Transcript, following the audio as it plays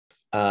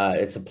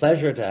It's a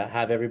pleasure to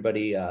have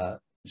everybody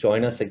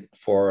join us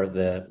for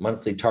the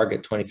monthly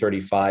Target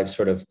 2035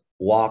 sort of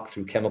walk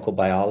through chemical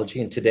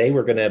biology. And today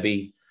we're going to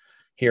be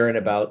hearing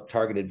about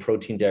targeted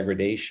protein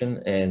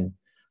degradation and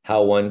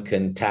how one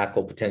can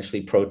tackle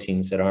potentially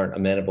proteins that aren't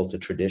amenable to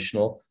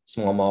traditional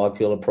small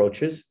molecule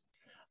approaches.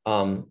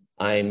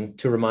 I'm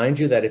to remind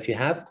you that if you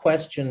have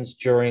questions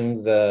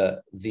during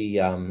the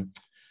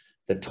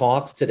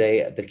talks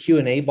today, the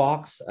Q&A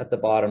box at the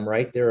bottom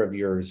right there of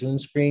your Zoom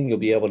screen, you'll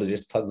be able to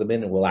just plug them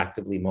in and we'll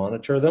actively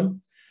monitor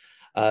them.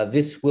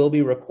 This will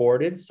be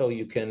recorded, so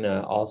you can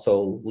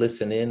also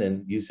listen in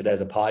and use it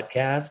as a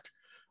podcast.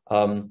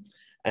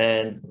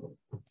 I'd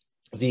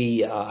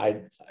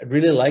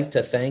really like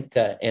to thank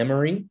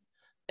Emory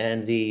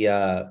and the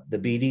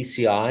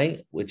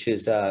BDCI, which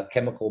is a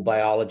chemical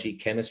biology,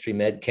 chemistry,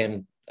 med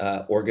chem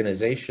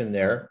organization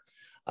there,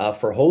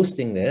 for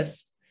hosting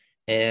this,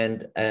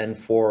 and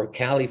for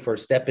Callie for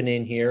stepping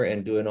in here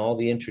and doing all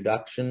the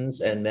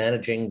introductions and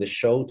managing the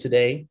show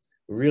today.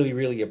 Really,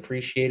 really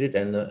appreciate it.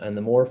 And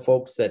the more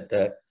folks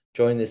that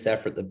join this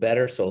effort, the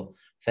better. So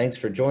thanks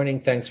for joining.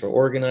 Thanks for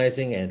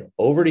organizing, and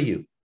over to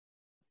you.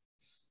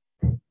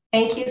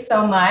 Thank you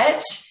so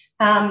much.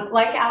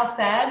 Like Al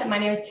said, my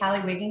name is Callie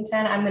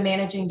Wigington. I'm the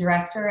Managing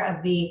Director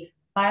of the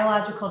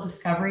Biological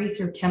Discovery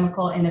through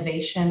Chemical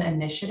Innovation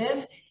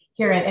Initiative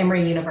here at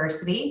Emory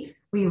University.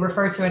 We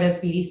refer to it as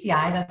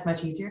BDCI, that's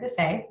much easier to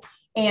say.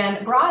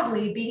 And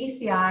broadly,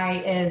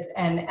 BDCI is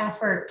an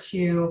effort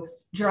to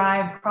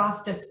drive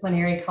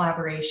cross-disciplinary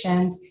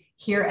collaborations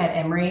here at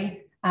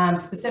Emory,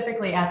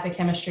 specifically at the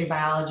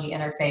chemistry-biology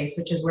interface,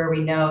 which is where we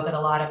know that a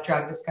lot of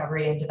drug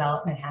discovery and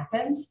development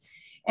happens.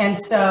 And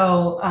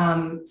so,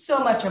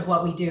 so much of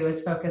what we do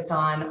is focused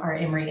on our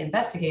Emory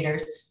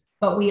investigators,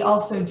 but we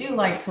also do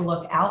like to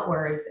look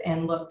outwards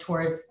and look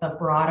towards the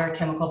broader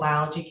chemical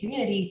biology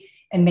community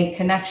and make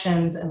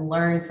connections and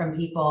learn from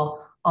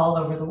people all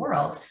over the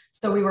world.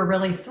 So we were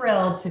really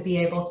thrilled to be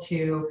able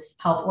to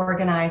help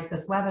organize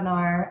this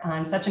webinar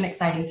on such an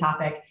exciting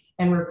topic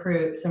and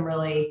recruit some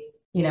really,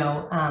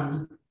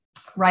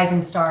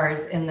 rising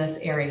stars in this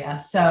area.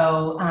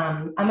 So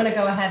I'm going to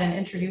go ahead and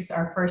introduce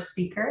our first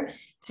speaker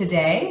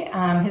today.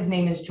 His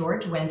name is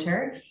George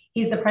Winter.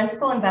 He's the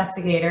principal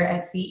investigator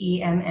at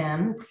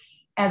CeMM,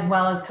 as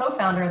well as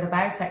co-founder of the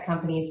biotech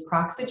companies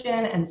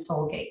Proxygen and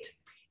Solgate.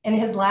 In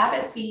his lab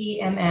at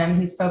CeMM,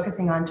 he's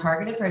focusing on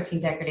targeted protein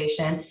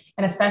degradation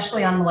and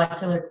especially on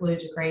molecular glue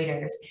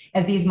degraders,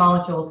 as these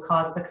molecules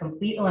cause the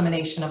complete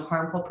elimination of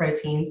harmful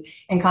proteins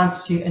and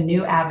constitute a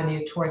new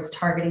avenue towards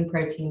targeting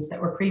proteins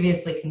that were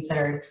previously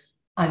considered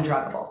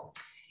undruggable.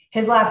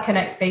 His lab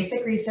connects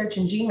basic research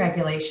in gene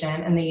regulation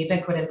and the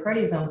ubiquitin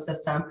proteasome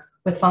system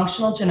with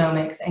functional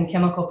genomics and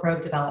chemical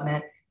probe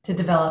development to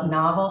develop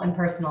novel and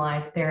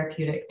personalized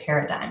therapeutic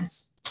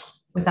paradigms.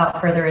 Without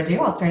further ado,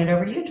 I'll turn it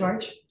over to you,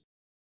 George.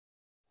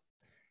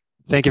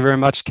 Thank you very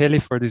much, Kelly,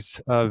 for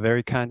this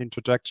very kind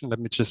introduction. Let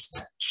me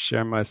just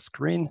share my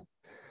screen.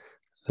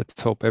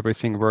 Let's hope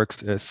everything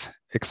works as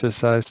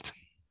exercised.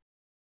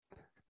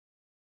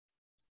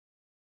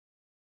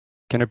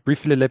 Can you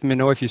briefly let me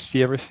know if you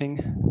see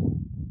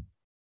everything?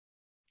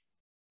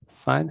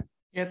 Fine?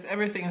 Yes,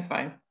 everything is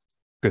fine.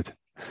 Good.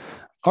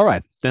 All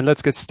right, then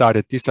let's get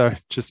started. These are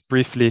just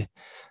briefly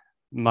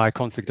my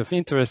conflict of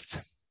interest.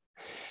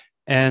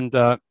 And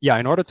yeah,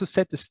 in order to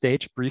set the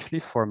stage briefly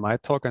for my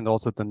talk and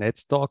also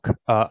Danette's talk,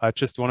 I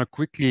just want to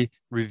quickly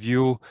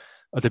review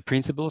the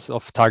principles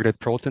of targeted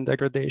protein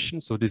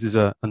degradation. So this is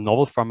a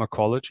novel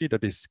pharmacology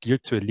that is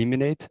geared to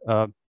eliminate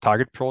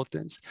target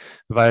proteins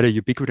via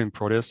the ubiquitin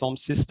proteasome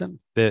system.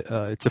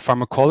 It's a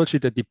pharmacology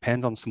that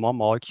depends on small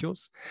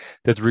molecules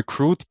that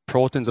recruit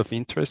proteins of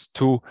interest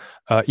to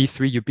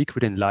E3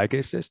 ubiquitin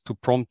ligases to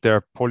prompt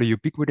their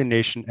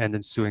polyubiquitination and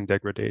ensuing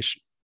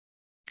degradation.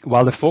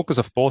 While the focus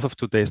of both of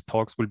today's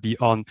talks will be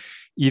on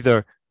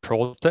either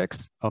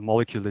Protex, a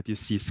molecule that you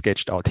see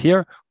sketched out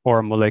here,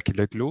 or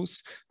molecular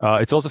glues,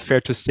 it's also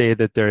fair to say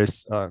that there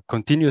is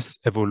continuous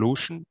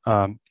evolution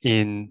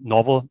in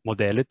novel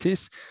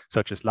modalities,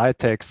 such as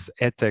Litex,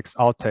 ETEX,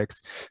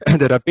 Outex,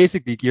 that are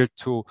basically geared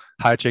to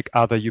hijack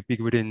other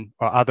ubiquitin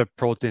or other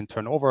protein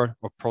turnover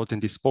or protein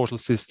disposal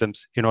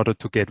systems in order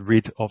to get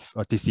rid of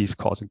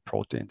disease-causing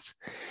proteins.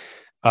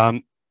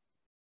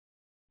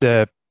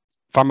 The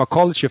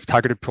pharmacology of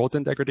targeted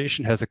protein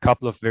degradation has a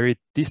couple of very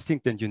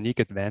distinct and unique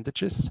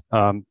advantages.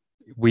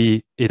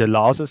 It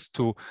allows us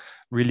to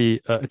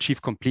really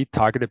achieve complete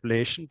target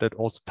ablation that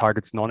also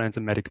targets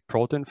non-enzymatic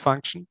protein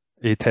function.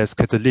 It has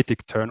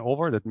catalytic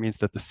turnover. That means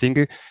that the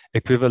single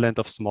equivalent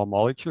of small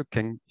molecule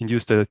can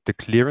induce the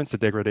clearance, the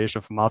degradation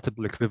of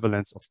multiple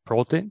equivalents of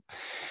protein.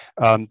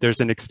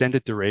 There's an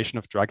extended duration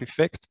of drug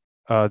effect.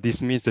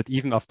 This means that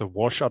even after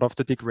washout of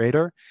the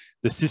degrader,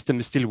 the system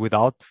is still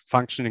without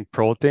functioning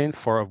protein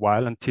for a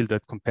while until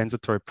that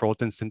compensatory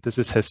protein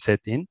synthesis has set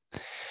in.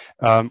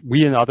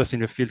 We and others in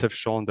the field have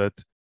shown that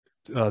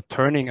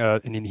turning an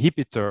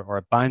inhibitor or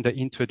a binder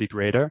into a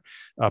degrader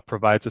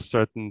provides a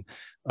certain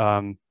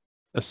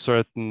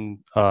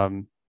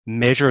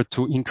measure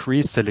to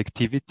increase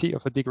selectivity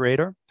of a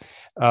degrader.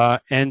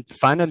 And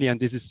finally, and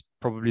this is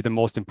probably the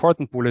most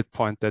important bullet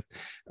point, that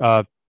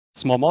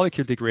small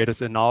molecule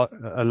degraders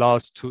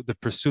allows to the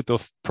pursuit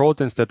of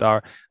proteins that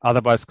are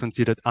otherwise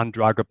considered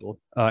undruggable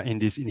in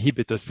this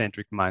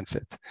inhibitor-centric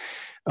mindset.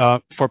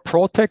 For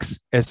PROTACs,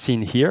 as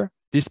seen here,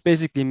 this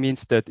basically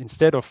means that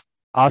instead of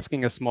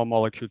asking a small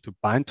molecule to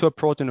bind to a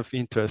protein of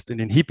interest and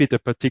inhibit a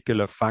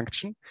particular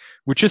function,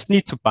 we just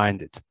need to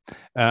bind it.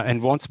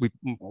 And once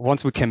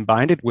we can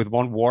bind it with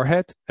one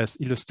warhead, as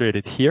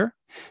illustrated here,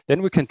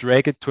 then we can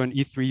drag it to an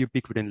E3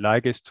 ubiquitin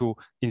ligase to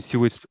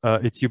ensue its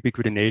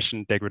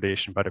ubiquitination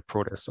degradation by the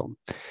proteasome.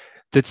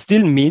 That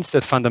still means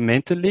that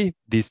fundamentally,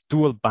 this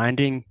dual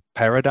binding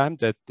paradigm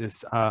that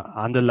is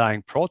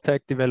underlying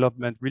PROTAC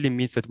development really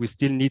means that we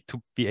still need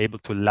to be able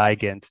to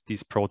ligand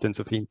these proteins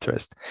of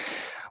interest.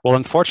 Well,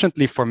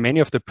 unfortunately, for many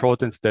of the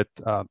proteins that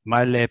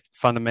my lab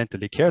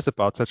fundamentally cares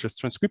about, such as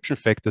transcription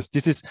factors,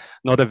 this is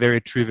not a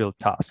very trivial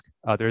task.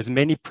 There's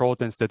many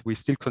proteins that we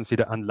still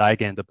consider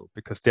unligandable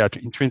because they are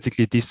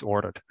intrinsically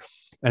disordered.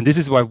 And this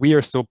is why we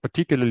are so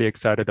particularly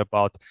excited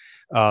about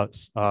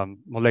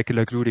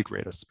molecular glue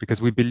degraders,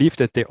 because we believe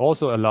that they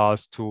also allow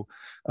us to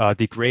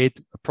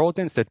degrade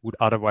proteins that would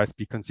otherwise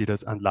be considered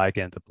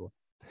unligandable.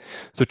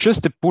 So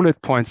just the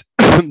bullet points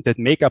that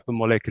make up a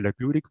molecular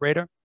glue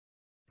degrader.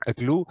 A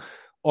glue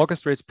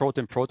orchestrates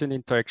protein-protein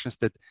interactions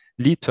that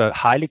lead to a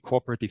highly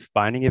cooperative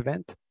binding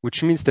event,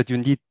 which means that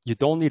you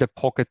don't need a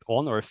pocket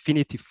on or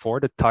affinity for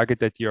the target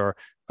that you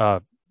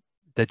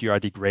are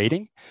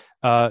degrading,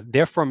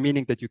 therefore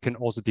meaning that you can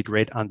also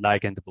degrade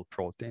unligandable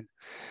protein.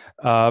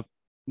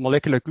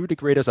 Molecular glue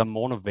degraders are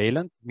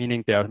monovalent,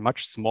 meaning they are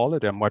much smaller,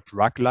 they're more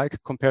drug-like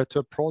compared to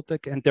a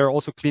PROTAC, and they're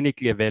also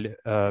clinically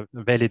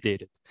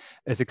validated,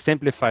 as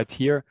exemplified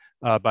here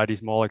by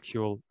this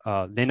molecule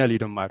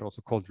lenalidomide,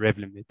 also called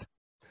Revlimid.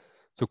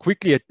 So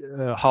quickly,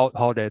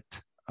 how that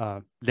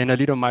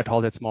lenalidomide, how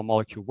that small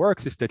molecule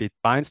works is that it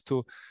binds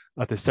to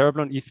the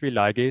cereblon E3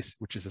 ligase,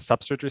 which is a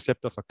substrate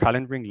receptor of a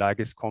calin ring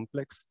ligase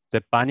complex.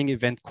 That binding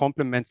event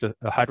complements a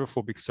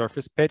hydrophobic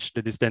surface patch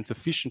that is then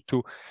sufficient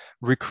to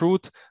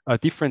recruit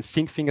different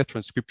zinc finger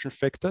transcription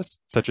factors,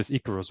 such as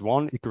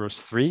Icarus-1,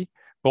 Icarus-3,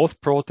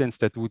 both proteins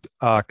that would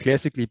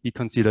classically be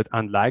considered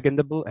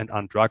unligandable and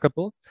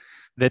undruggable.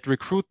 That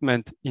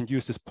recruitment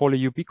induces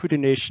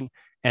polyubiquitination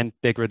and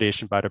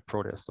degradation by the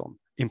proteasome.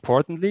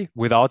 Importantly,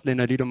 without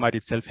lenalidomide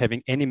itself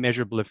having any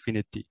measurable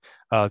affinity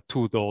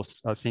to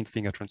those zinc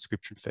finger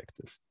transcription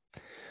factors.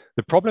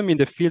 The problem in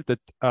the field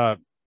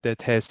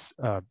that has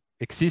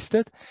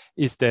existed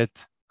is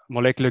that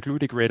molecular glue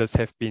degraders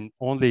have been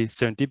only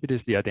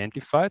serendipitously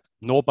identified.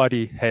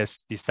 Nobody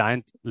has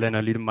designed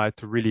lenalidomide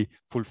to really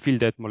fulfill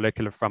that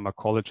molecular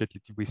pharmacology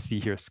that we see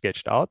here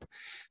sketched out.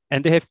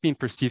 And they have been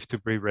perceived to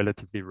be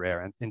relatively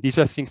rare. And these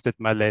are things that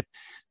my lab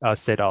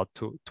set out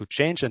to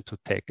change and to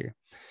tackle.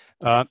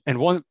 And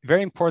one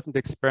very important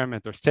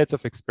experiment or sets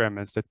of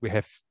experiments that we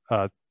have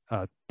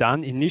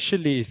done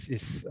initially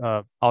is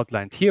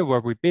outlined here,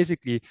 where we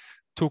basically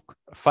took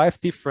 5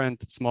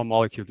 different small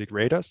molecule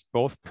degraders,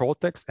 both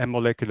PROTACs and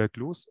molecular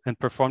glues, and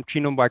performed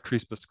genome-wide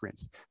CRISPR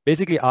screens,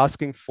 basically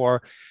asking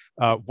for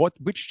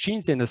which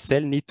genes in a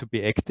cell need to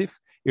be active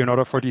in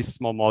order for these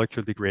small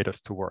molecule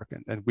degraders to work.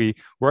 And we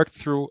worked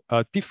through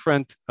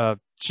different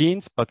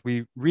genes, but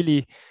we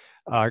really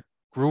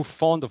grew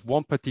fond of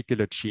one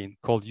particular gene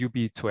called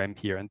UB2M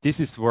here. And this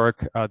is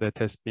work that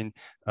has been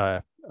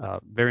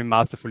very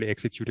masterfully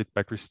executed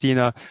by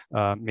Christina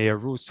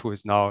Meyer-Roos, who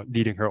is now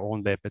leading her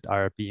own lab at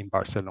IRB in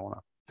Barcelona.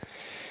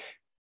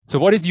 So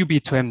what is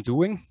UB2M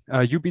doing?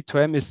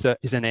 UB2M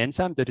is an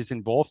enzyme that is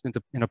involved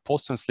in a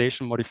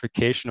post-translation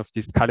modification of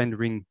these calin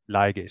ring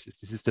ligases.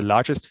 This is the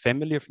largest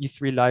family of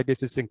E3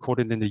 ligases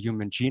encoded in the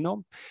human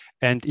genome.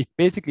 And it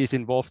basically is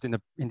involved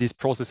in this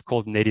process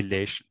called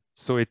nedylation.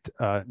 So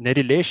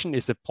nedylation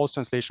is a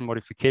post-translation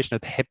modification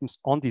that happens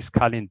on these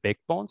calin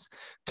backbones,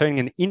 turning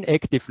an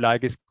inactive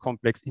ligase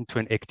complex into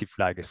an active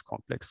ligase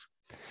complex.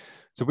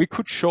 So we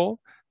could show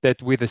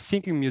that with a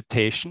single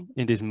mutation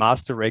in this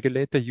master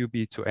regulator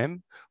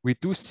UB2M, we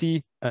do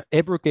see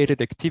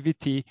abrogated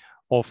activity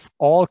of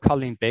all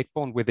calin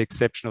backbone with the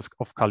exception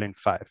of calin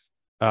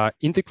 5.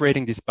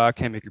 Integrating this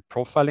biochemical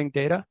profiling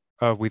data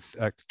with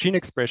gene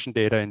expression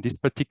data in this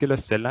particular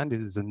cell line,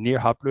 this is a near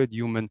haploid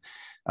human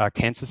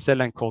cancer cell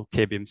line called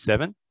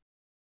KBM7,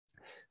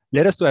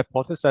 led us to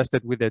hypothesize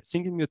that with that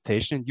single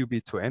mutation in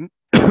UB2M,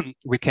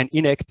 we can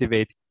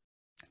inactivate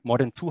more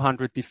than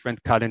 200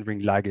 different calin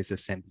ring ligase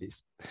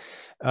assemblies.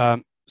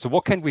 So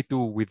what can we do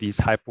with these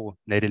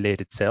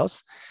hyponedylated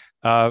cells?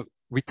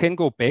 We can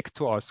go back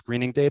to our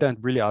screening data and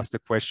really ask the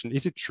question,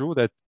 is it true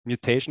that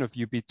mutation of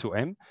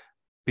UB2M,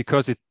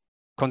 because it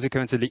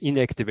consequently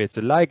inactivates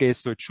the ligase,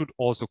 so it should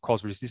also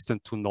cause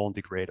resistance to known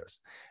degraders?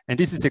 And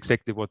this is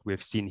exactly what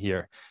we've seen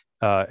here,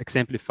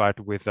 exemplified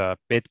with a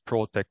BET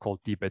PROTAC called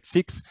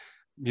DBET6.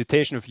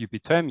 Mutation of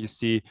UB2M, you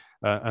see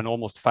an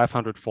almost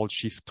 500-fold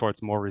shift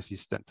towards more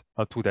resistant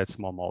to that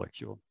small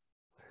molecule.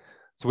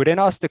 So we then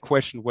asked the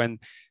question,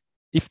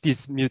 if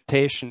this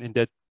mutation in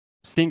that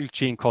single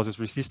gene causes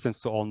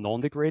resistance to all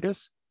known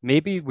degraders,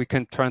 maybe we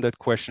can turn that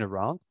question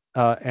around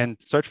and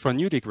search for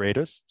new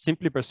degraders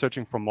simply by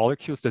searching for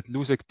molecules that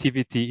lose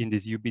activity in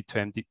this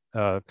UB2M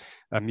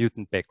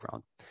mutant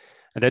background.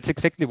 And that's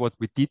exactly what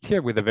we did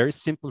here with a very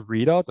simple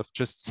readout of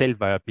just cell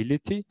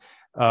viability,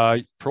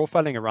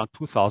 profiling around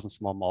 2,000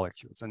 small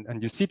molecules.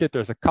 And you see that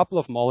there's a couple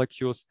of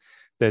molecules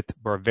that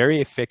were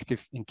very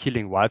effective in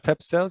killing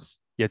wild-type cells,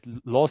 yet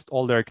lost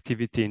all their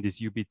activity in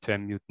this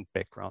UB2M mutant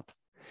background.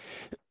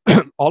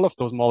 All of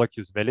those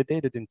molecules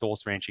validated in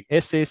dose-ranging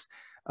assays.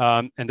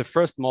 And the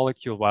first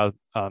molecule, while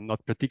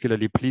not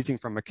particularly pleasing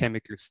from a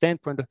chemical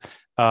standpoint,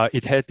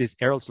 it had this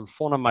aryl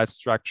sulfonamide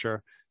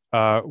structure,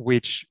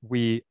 which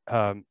we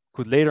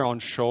could later on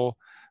show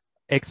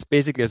acts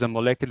basically as a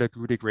molecular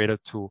glue degrader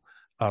to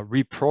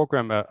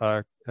reprogram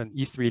an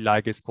E3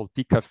 ligase called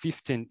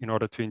DK15 in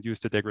order to induce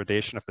the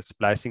degradation of a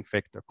splicing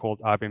factor called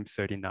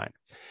RBM39.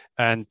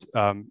 And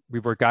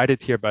we were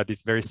guided here by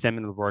this very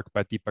seminal work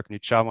by Deepak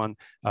Nichawan,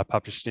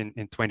 published in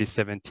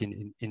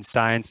 2017 in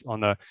Science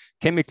on a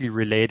chemically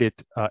related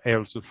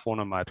aryl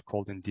sulfonamide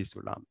called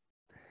indisulam.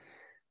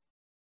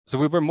 So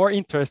we were more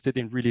interested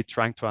in really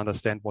trying to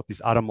understand what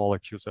these other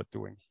molecules are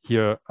doing,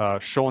 here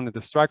shown in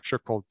the structure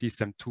called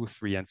DSM2,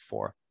 3, and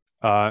 4.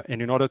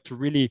 And in order to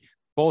really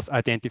both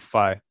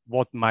identify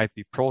what might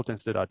be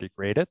proteins that are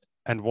degraded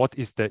and what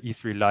is the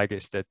E3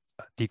 ligase that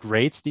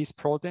degrades these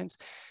proteins,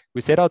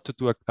 we set out to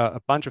do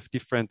a bunch of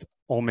different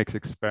omics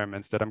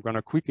experiments that I'm going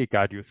to quickly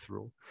guide you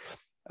through.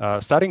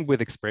 Starting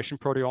with expression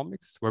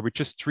proteomics, where we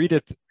just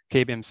treated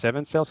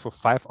KBM7 cells for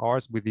 5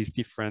 hours with these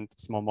different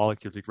small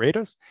molecule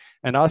degraders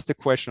and asked the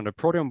question on a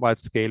proteome-wide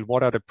scale,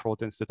 what are the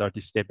proteins that are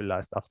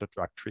destabilized after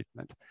drug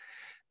treatment?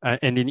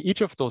 And in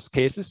each of those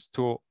cases,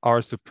 to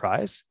our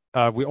surprise,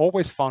 we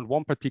always found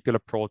one particular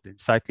protein,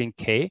 cyclin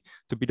K,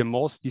 to be the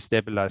most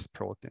destabilized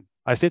protein.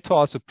 I say to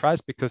our surprise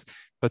because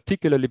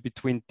particularly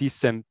between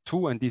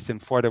DSM2 and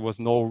DSM4, there was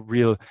no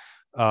real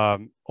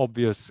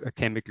obvious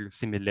chemical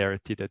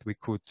similarity that we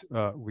could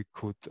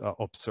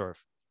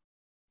observe.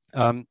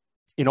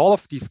 In all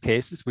of these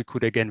cases, we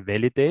could again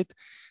validate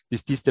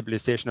this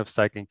destabilization of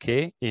cyclin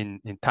K in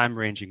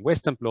time-ranging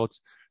Western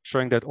blots,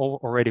 showing that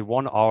already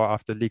 1 hour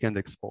after ligand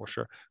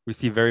exposure, we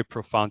see very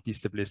profound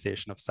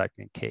destabilization of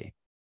cyclin K.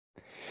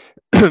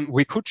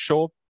 We could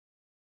show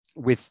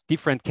with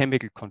different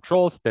chemical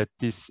controls that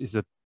this is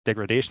a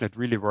degradation that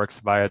really works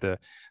via the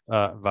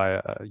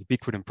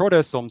ubiquitin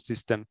proteasome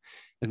system.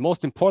 And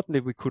most importantly,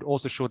 we could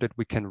also show that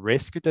we can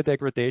rescue the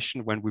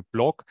degradation when we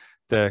block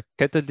the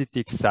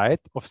catalytic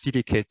site of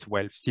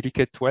CDK12.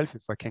 CDK12,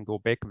 if I can go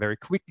back very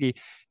quickly,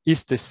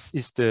 is the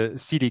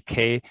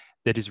CDK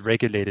that is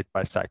regulated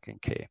by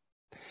cyclin K.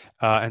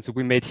 And so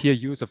we made here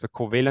use of a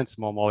covalent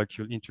small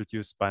molecule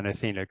introduced by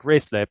Nathaniel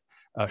Gray's lab,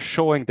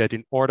 showing that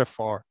in order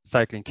for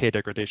cyclin K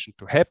degradation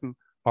to happen,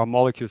 our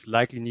molecules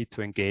likely need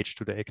to engage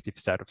to the active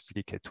site of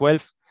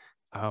CDK12.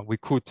 We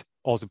could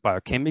also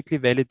biochemically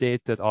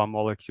validate that our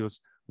molecules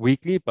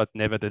weakly, but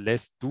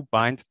nevertheless do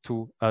bind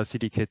to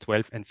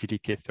CDK12 and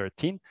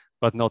CDK13,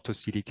 but not to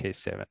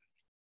CDK7.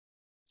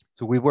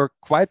 So we were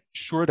quite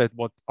sure that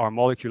what our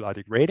molecule are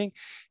degrading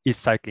is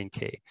cyclin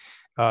K.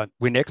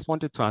 We next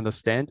wanted to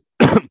understand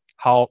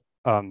how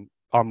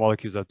our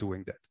molecules are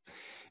doing that.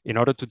 In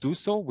order to do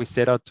so, we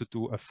set out to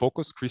do a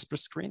focused CRISPR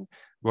screen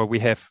where we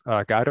have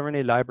guide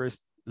RNA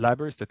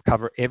libraries that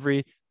cover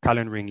every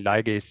chitin ring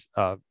ligase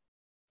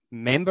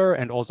member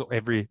and also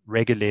every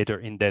regulator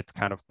in that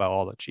kind of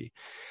biology.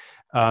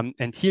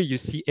 And here you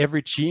see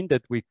every gene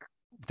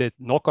that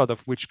knockout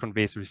of which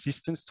conveys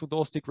resistance to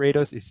those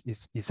degraders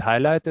is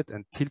highlighted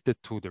and tilted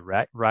to the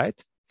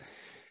right.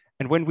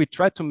 And when we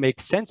tried to make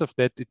sense of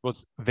that, it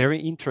was very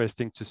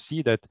interesting to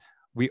see that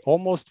we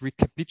almost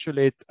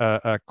recapitulate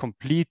a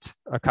complete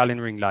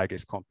chitin ring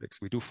ligase complex.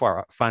 We do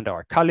find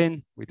our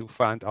chylin, we do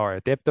find our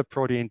adapter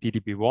protein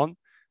DDB1.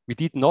 We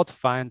did not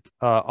find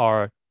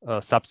our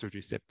substrate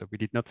receptor. We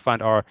did not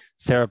find our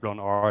cereblon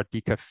or our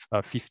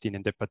DK15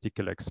 in that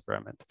particular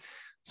experiment.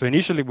 So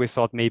initially we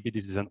thought maybe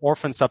this is an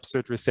orphan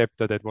substrate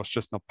receptor that was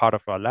just not part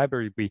of our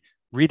library. We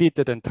redid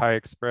that entire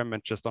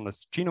experiment just on a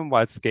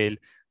genome-wide scale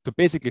to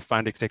basically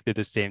find exactly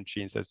the same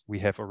genes as we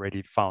have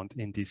already found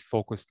in this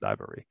focused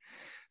library.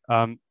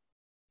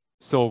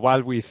 So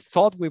while we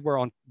thought we were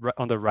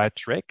on the right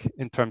track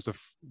in terms of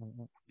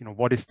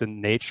what is the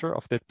nature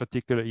of that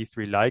particular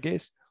E3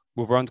 ligase,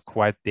 we weren't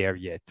quite there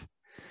yet.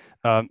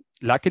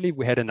 Luckily,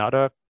 we had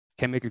another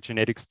chemical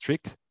genetics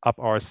trick up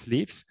our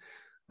sleeves.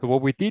 So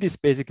what we did is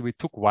basically we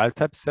took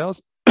wild-type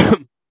cells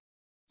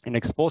and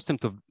exposed them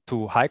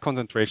to high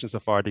concentrations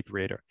of our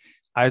degrader,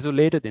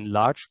 isolated in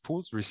large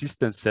pools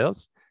resistant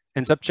cells,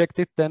 and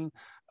subjected them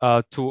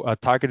to a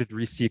targeted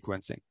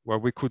resequencing, where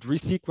we could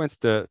resequence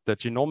the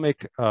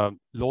genomic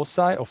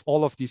loci of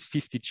all of these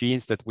 50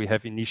 genes that we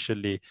have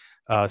initially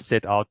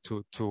set out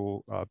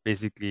to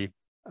basically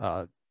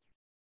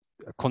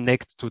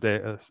connect to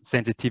the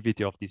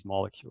sensitivity of these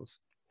molecules.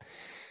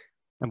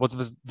 And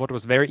what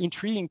was very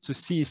intriguing to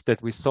see is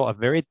that we saw a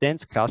very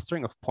dense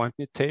clustering of point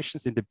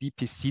mutations in the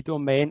BPC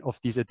domain of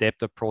this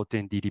adapter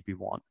protein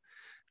DDB1.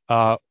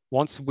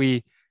 once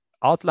we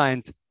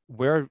outlined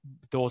where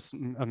those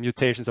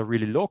mutations are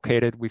really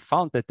located, we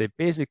found that they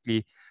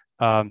basically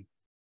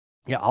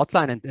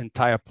outline an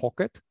entire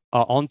pocket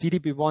on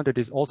DDB1 that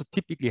is also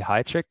typically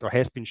hijacked or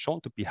has been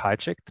shown to be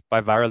hijacked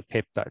by viral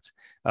peptides,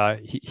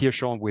 here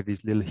shown with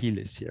these little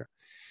helices here.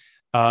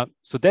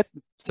 So that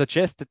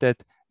suggested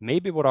that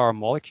maybe what our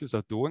molecules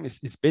are doing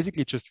is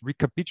basically just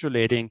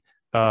recapitulating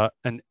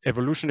an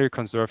evolutionary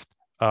conserved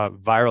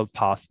viral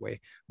pathway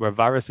where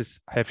viruses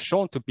have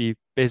shown to be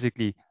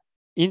basically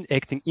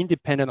acting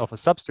independent of a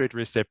substrate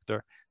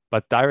receptor,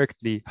 but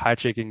directly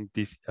hijacking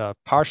this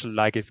partial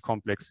ligase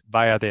complex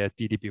via their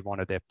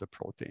DDB1 adapter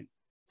protein.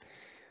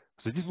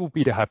 So this will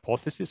be the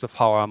hypothesis of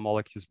how our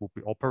molecules will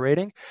be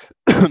operating,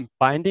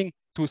 binding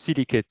to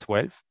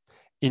CDK12,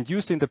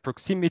 inducing the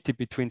proximity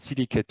between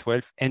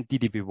CDK12 and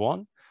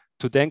DDB1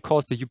 to then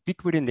cause the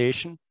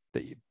ubiquitination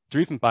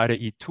driven by the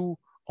E2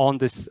 on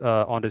this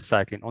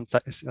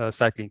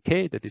cyclin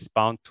K that is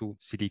bound to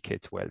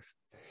CDK12.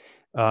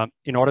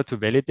 In order to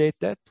validate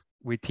that,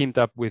 we teamed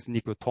up with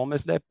Nico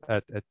Thomas' lab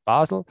at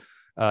Basel,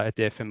 at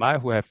the FMI,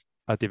 who have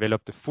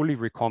developed a fully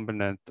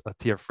recombinant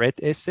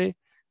TRFRET assay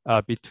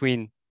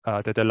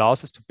that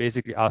allows us to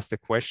basically ask the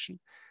question,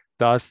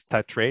 does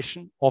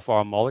titration of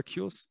our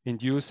molecules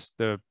induce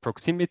the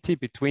proximity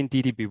between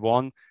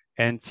DDB1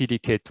 and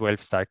CDK12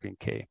 cyclin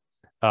K?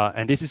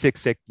 And this is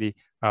exactly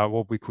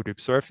what we could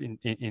observe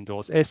in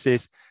those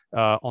assays,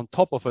 on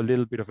top of a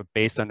little bit of a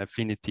baseline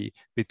affinity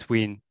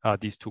between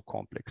these two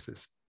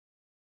complexes.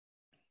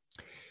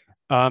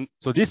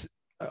 So this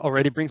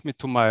already brings me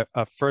to my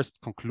first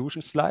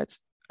conclusion slides.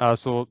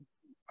 So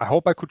I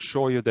hope I could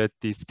show you that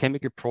this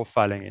chemical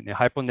profiling in the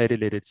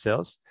hyponetylated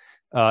cells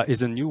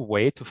is a new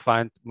way to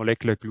find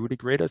molecular glue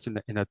degraders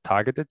in a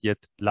targeted yet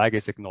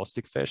ligase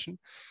agnostic fashion.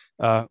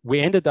 We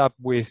ended up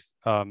with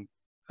 3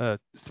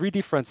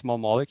 different small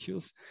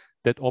molecules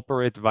that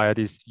operate via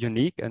this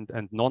unique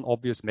and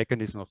non-obvious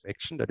mechanism of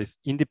action that is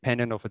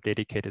independent of a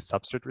dedicated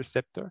substrate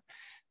receptor.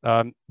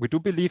 We do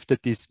believe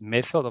that this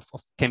method of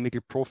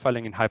chemical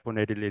profiling in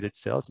hyponetylated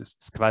cells is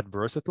quite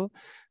versatile.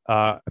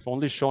 I've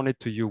only shown it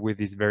to you with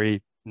this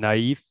very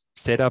naive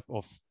setup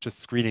of just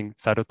screening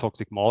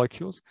cytotoxic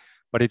molecules,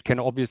 but it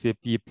can obviously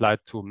be applied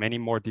to many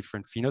more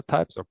different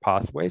phenotypes or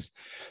pathways.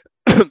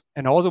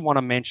 And I also want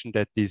to mention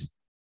that this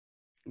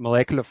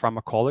molecular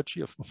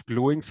pharmacology of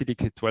gluing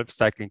CDK12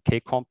 cyclin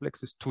K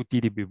complexes to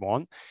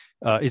DDB1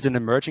 is an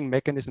emerging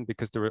mechanism,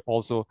 because there were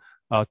also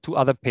 2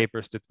 other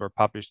papers that were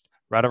published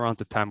right around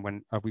the time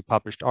when we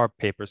published our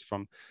papers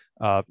from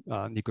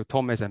Nico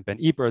Thomas and Ben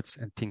Eberts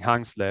and Ting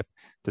Hang's lab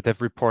that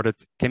have reported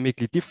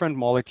chemically different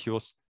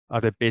molecules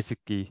that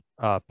basically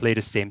play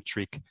the same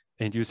trick,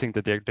 inducing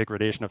the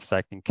degradation of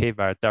cyclin K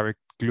via direct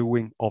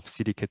gluing of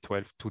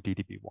CDK12 to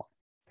DDB1.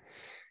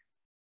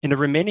 In the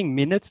remaining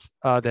minutes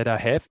that I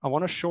have, I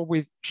want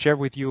to share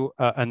with you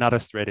another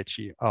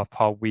strategy of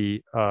how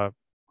we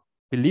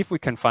believe we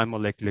can find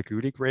molecular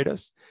glue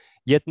degraders,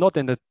 yet not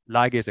in a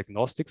ligase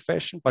agnostic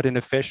fashion, but in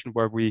a fashion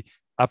where we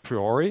a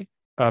priori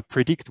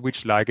predict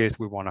which ligase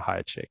we want to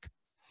hijack.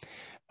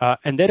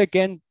 And that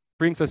again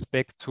brings us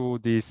back to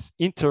these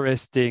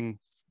interesting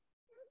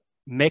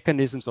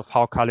mechanisms of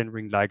how calin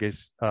ring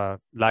ligases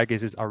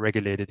are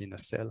regulated in a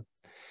cell.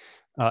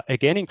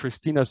 Again, in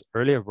Christina's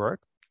earlier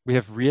work, we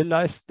have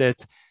realized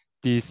that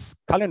these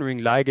calin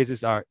ring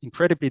ligases are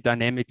incredibly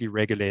dynamically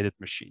regulated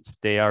machines.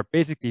 They are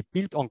basically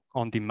built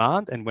on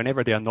demand, and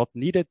whenever they are not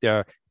needed, they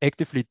are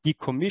actively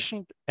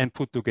decommissioned and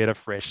put together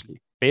freshly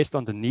based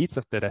on the needs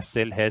that a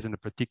cell has in a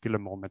particular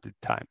moment in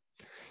time.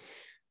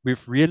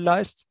 We've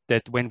realized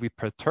that when we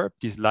perturb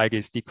this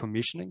ligase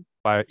decommissioning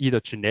by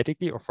either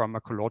genetically or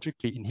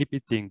pharmacologically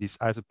inhibiting this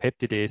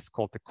isopeptidase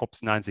called the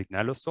COPS9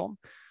 signalosome,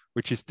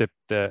 which is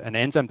an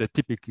enzyme that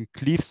typically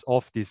cleaves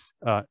off this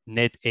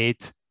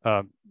NET8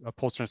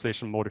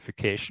 post-translational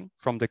modification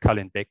from the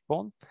calin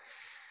backbone.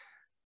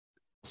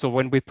 So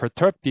when we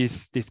perturb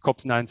this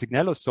COPS9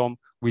 signalosome,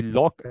 we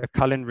lock a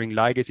calin ring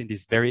ligase in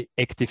this very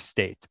active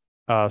state.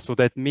 So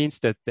that means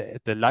that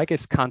the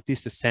ligase can't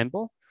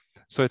disassemble.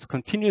 So it's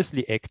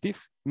continuously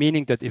active,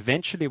 meaning that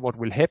eventually what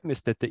will happen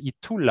is that the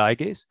E2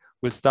 ligase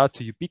will start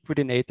to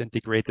ubiquitinate and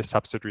degrade the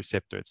substrate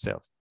receptor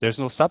itself. There's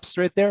no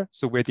substrate there,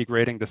 so we're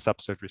degrading the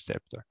substrate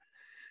receptor.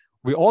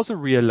 We also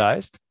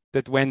realized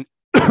that when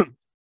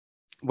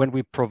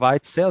we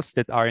provide cells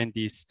that are in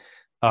this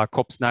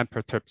COPS9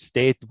 perturbed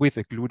state with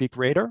a glue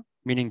degrader,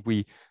 meaning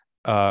we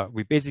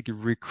basically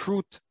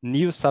recruit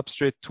new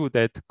substrate to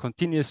that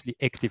continuously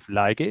active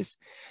ligase,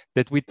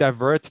 that we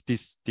divert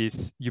this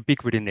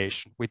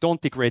ubiquitination. We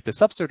don't degrade the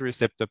substrate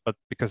receptor, but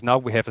because now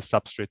we have a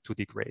substrate to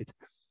degrade.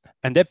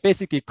 And that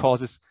basically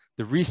causes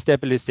the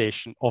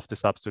restabilization of the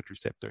substrate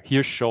receptor,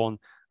 here shown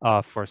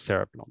for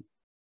cereblon.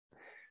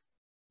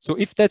 So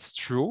if that's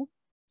true,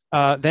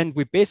 then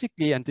we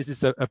basically, and this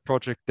is a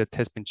project that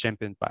has been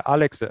championed by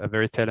Alex, a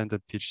very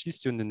talented PhD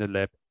student in the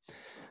lab,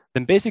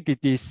 then basically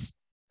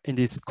in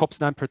this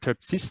COPS9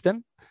 perturbed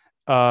system,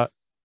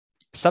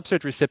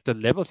 substrate receptor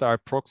levels are a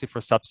proxy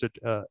for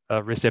substrate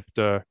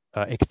receptor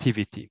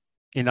activity.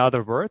 In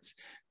other words,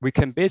 we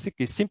can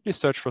basically simply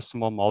search for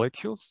small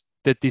molecules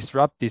that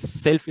disrupt this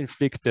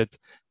self-inflicted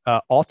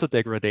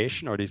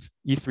auto-degradation or this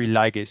E3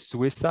 ligase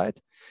suicide,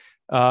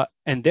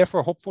 and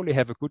therefore hopefully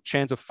have a good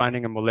chance of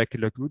finding a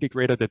molecular glue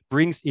degrader that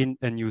brings in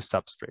a new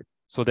substrate.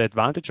 So the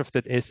advantage of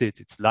that assay is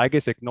it's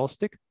ligase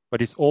agnostic,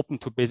 but it's open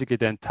to basically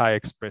the entire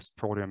expressed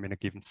proteome in a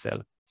given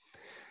cell.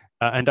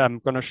 And I'm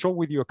going to show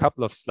with you a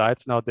couple of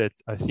slides now that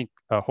I think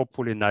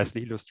hopefully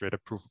nicely illustrate a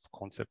proof of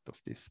concept of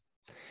this.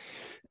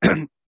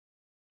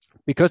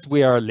 Because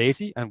we are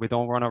lazy and we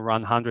don't want to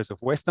run hundreds of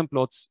Western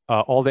blots,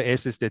 all the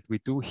assays that we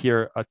do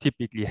here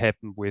typically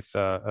happen with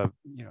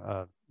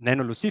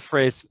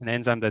nanoluciferase, an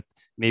enzyme that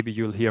maybe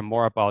you'll hear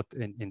more about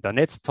in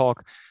Danette's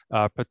talk.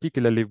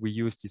 Particularly, we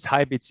use this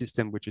hybrid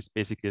system, which is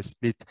basically a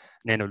split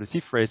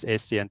nanoluciferase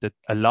assay, and that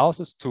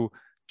allows us to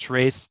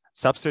trace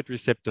substrate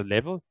receptor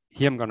level.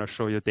 Here, I'm going to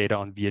show you data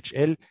on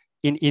VHL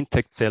in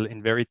intact cell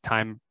in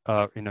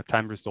in a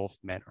time-resolved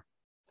manner.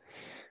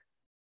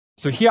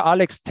 So here,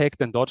 Alex tagged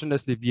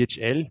endogenously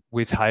VHL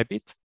with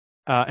hybrid,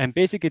 and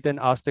basically then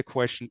asked the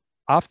question,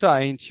 after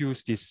I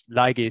induce this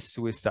ligase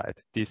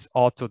suicide, this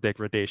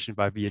auto-degradation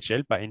by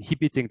VHL, by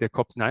inhibiting the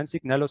COPS9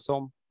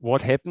 signalosome,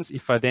 what happens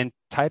if I then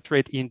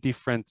titrate in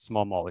different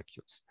small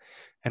molecules?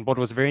 And what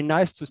was very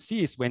nice to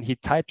see is when he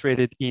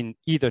titrated in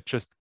either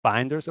just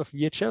binders of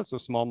VHL, so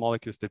small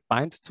molecules that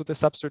bind to the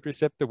substrate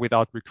receptor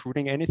without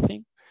recruiting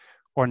anything,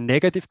 or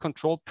negative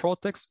control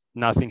proteins,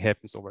 nothing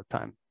happens over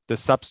time. The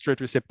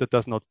substrate receptor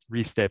does not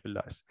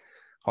restabilize.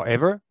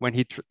 However, when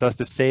he does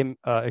the same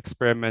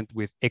experiment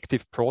with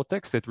active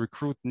proteins that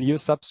recruit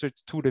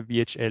neo-substrates to the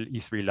VHL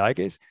E3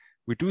 ligase,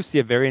 we do see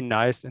a very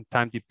nice and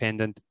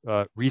time-dependent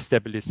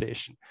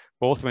restabilization,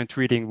 both when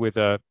treating with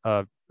a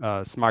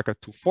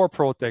SMARCA2/4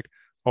 protein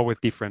or with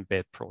different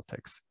bad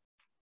proteins.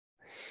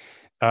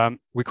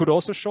 We could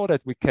also show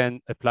that we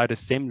can apply the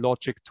same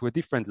logic to a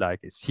different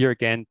ligase. Here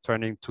again,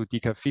 turning to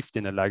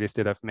DK15, a ligase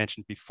that I've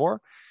mentioned before,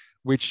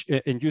 which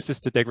induces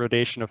the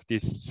degradation of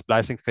these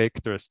splicing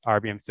factors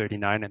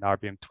RBM39 and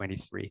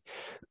RBM23.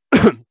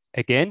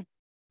 Again,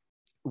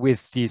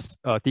 with this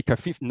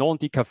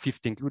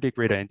non-DK15 glue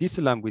degrader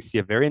indisulam, we see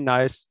a very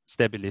nice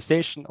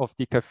stabilization of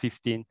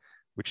DK15,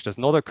 which does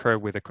not occur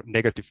with a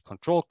negative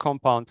control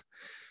compound.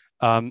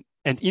 And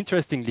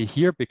interestingly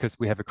here, because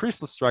we have a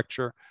crystal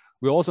structure,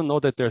 we also know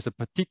that there's a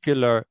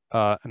particular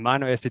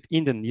amino acid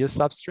in the near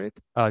substrate,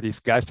 this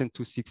glycine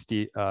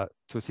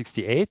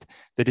 268,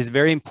 that is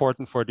very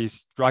important for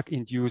this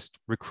drug-induced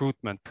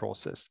recruitment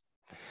process.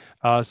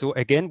 So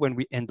again, when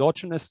we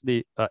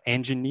endogenously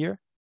engineer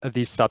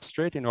this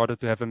substrate in order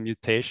to have a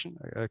mutation,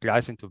 a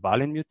glycine to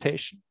valine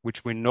mutation,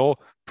 which we know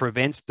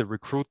prevents the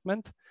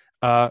recruitment,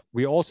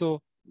 we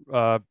also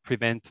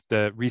prevent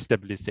the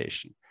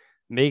restabilization,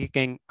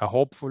 making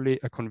hopefully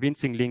a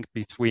convincing link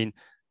between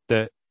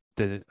the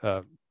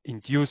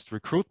induced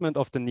recruitment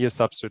of the near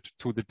substrate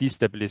to the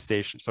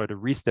destabilization, so the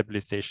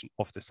restabilization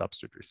of the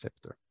substrate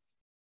receptor.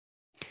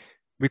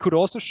 We could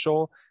also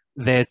show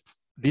that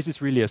this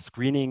is really a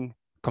screening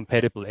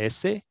compatible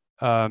assay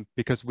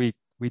because we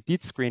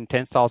did screen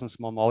 10,000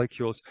 small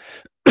molecules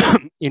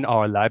in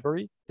our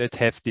library that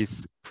have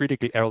this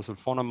critical aryl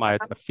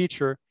sulfonamide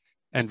feature,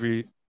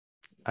 and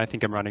I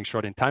think I'm running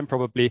short in time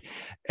probably,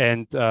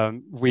 and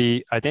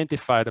we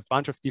identified a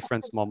bunch of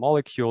different small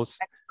molecules.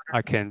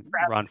 I can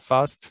run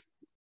fast.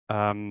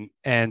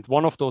 And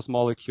one of those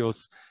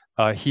molecules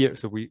here,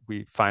 so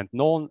we find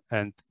known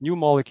and new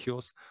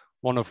molecules,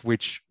 one of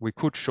which we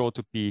could show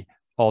to be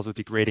also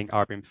degrading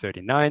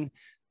RBM39.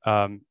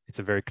 It's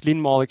a very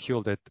clean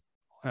molecule that,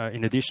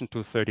 in addition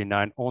to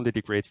 39, only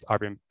degrades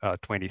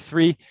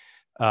RBM23.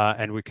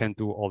 And we can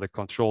do all the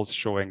controls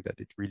showing that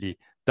it really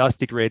does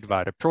degrade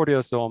via the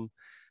proteasome.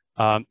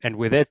 And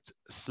with that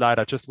slide,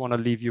 I just want to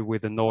leave you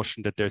with the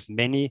notion that there's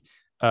many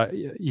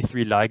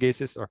E3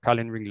 ligases or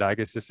kaolin ring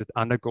ligases that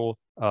undergo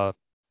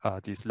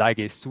this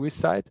ligase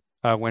suicide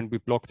when we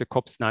block the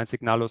COPS9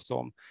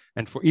 signalosome.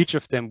 And for each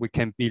of them, we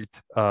can build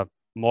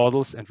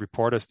models and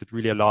reporters that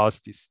really allow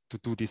us to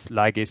do this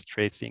ligase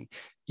tracing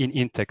in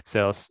intact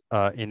cells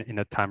in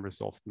a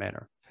time-resolved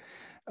manner.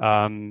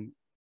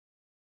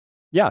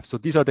 Yeah, so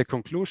these are the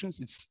conclusions.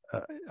 It's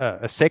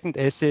a second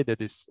assay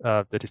that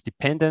is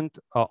dependent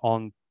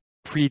on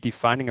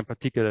predefining a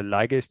particular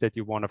ligase that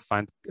you want to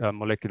find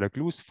molecular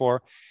glues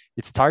for.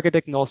 It's target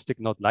agnostic,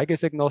 not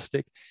ligase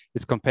agnostic.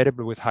 It's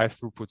compatible with high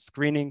throughput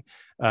screening,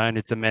 and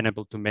it's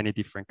amenable to many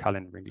different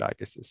kaolin ring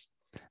ligases.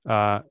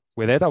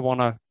 With that, I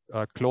want to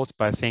close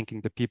by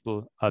thanking the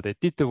people that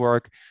did the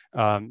work.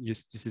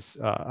 This is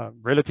a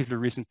relatively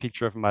recent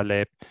picture of my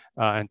lab,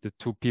 and the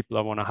two people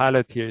I want to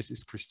highlight here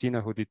is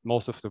Christina, who did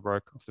most of the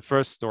work of the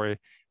first story,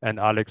 and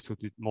Alex, who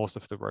did most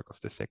of the work of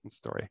the second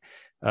story.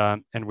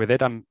 And with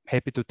that, I'm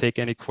happy to take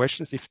any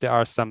questions if there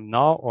are some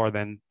now or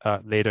then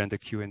later in the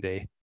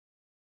Q&A.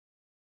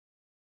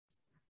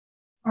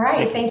 All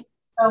right, thank you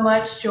so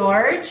much,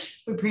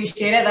 George. We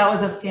appreciate it. That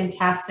was a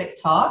fantastic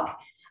talk.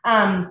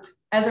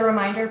 As a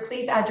reminder,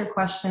 please add your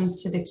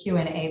questions to the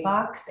Q&A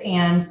box,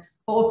 and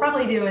What we'll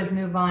probably do is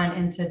move on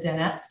into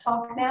Danette's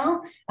talk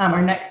now,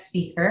 our next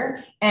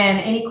speaker, and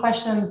any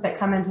questions that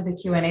come into the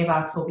Q&A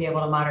box we'll be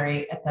able to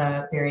moderate at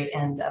the very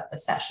end of the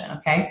session,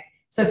 okay?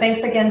 So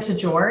thanks again to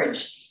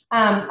George.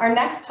 Our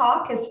next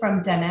talk is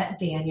from Danette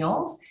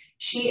Daniels.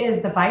 She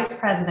is the Vice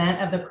President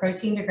of the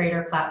Protein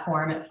Degrader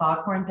Platform at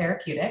Foghorn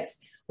Therapeutics,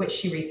 which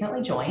she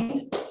recently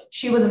joined.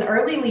 She was an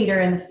early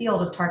leader in the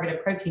field of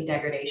targeted protein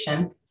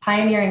degradation,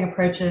 pioneering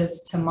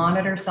approaches to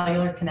monitor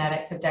cellular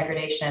kinetics of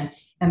degradation,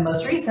 and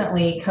most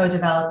recently,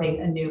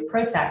 co-developing a new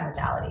PROTAC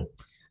modality.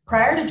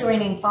 Prior to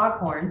joining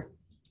Foghorn,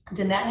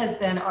 Danette has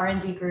been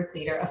R&D group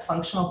leader of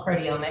functional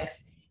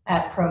proteomics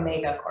at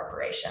Promega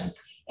Corporation.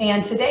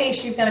 And today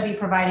she's going to be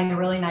providing a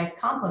really nice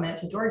complement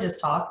to George's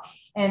talk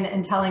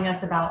and telling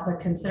us about the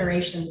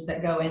considerations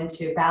that go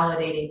into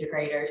validating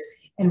degraders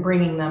and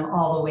bringing them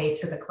all the way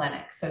to the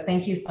clinic. So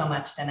thank you so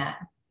much,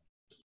 Danette.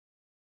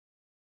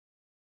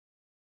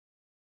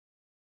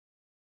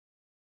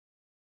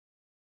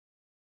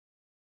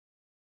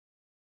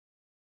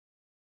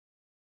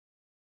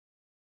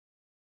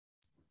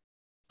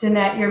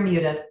 Danette, you're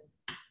muted.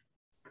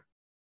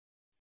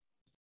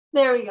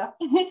 There we go.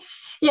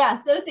 Yeah,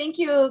 so thank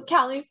you,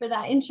 Callie, for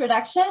that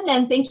introduction,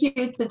 and thank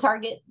you to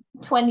Target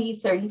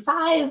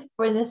 2035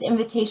 for this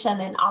invitation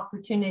and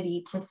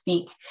opportunity to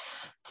speak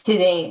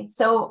today.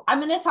 So I'm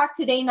going to talk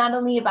today not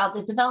only about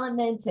the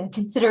development and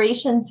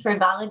considerations for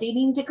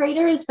validating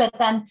degraders, but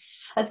then,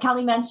 as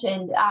Callie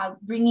mentioned,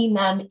 bringing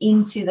them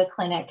into the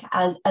clinic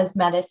as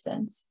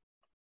medicines.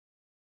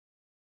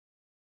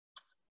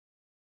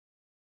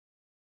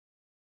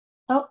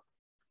 Oh,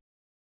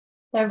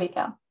 there we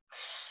go.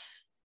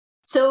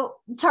 So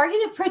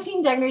targeted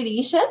protein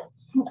degradation,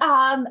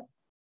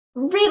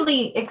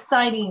 really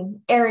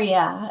exciting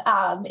area.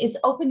 Is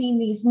opening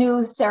these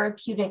new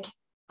therapeutic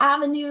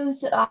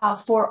avenues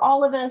for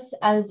all of us,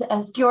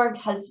 as Georg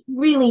has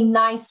really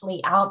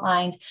nicely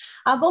outlined,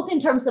 both in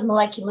terms of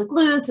molecular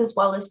glues as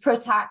well as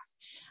PROTACs.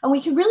 And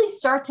we can really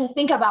start to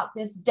think about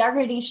this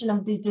degradation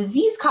of these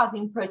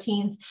disease-causing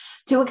proteins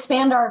to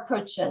expand our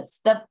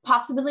approaches, the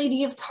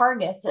possibility of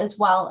targets as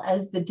well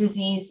as the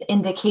disease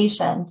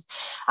indications.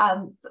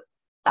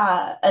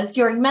 As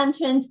Georg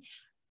mentioned,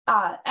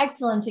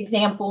 excellent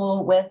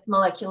example with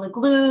molecular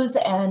glues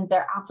and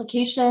their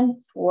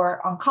application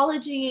for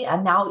oncology.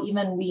 And now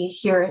even we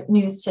hear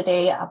news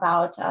today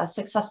about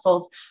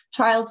successful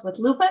trials with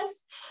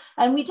lupus.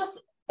 And we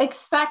just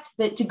expect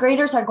that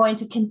degraders are going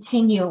to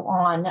continue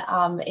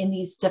on in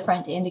these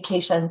different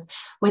indications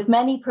with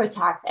many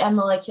PROTACs and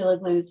molecular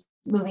glues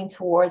moving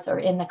towards or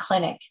in the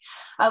clinic.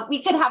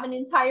 We could have an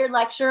entire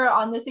lecture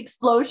on this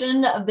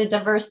explosion of the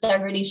diverse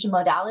degradation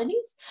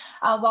modalities.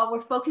 While we're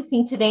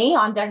focusing today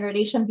on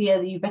degradation via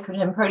the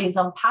ubiquitin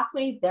proteasome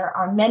pathway, there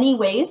are many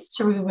ways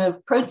to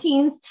remove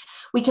proteins.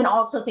 We can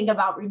also think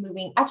about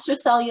removing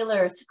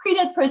extracellular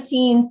secreted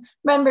proteins,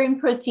 membrane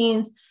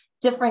proteins,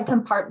 different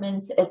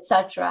compartments,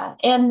 etc.,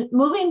 and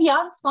moving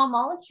beyond small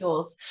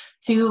molecules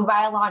to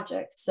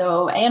biologics,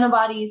 so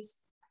antibodies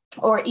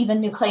or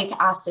even nucleic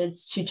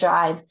acids to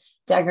drive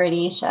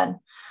degradation.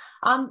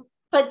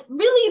 But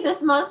really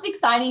this most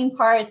exciting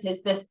part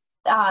is this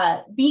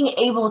being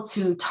able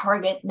to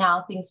target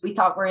now things we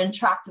thought were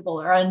intractable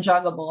or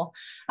undruggable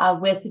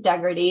with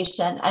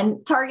degradation.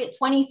 And Target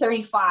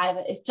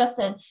 2035 is just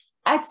an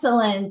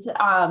excellent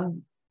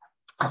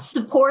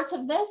support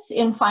of this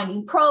in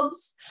finding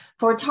probes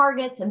for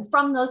targets, and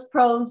from those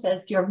probes,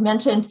 as Georg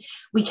mentioned,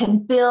 we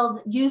can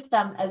use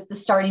them as the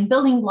starting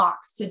building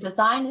blocks to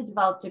design and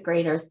develop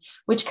degraders,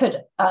 which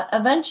could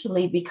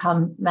eventually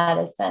become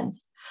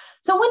medicines.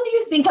 So when do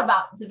you think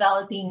about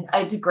developing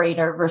a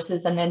degrader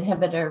versus an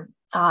inhibitor?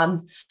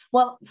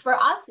 Well, for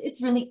us,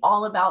 it's really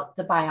all about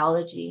the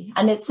biology.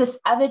 And it's this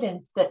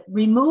evidence that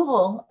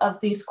removal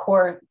of these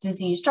core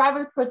disease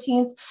driver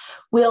proteins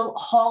will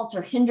halt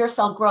or hinder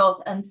cell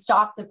growth and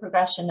stop the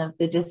progression of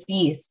the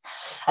disease.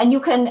 And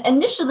you can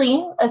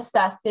initially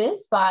assess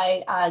this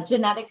by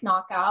genetic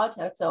knockout,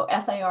 so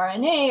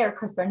siRNA or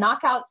CRISPR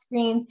knockout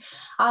screens.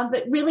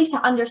 But really to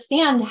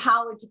understand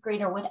how a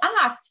degrader would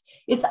act,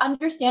 it's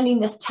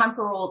understanding this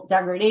temporal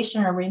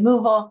degradation or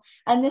removal.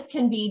 And this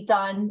can be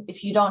done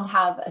if you don't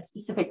have a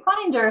specific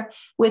binder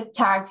with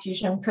tag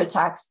fusion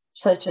PROTACs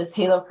such as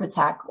Halo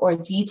PROTAC or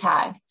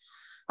DTAG.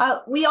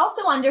 We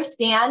also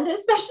understand,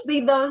 especially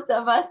those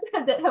of us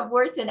that have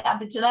worked in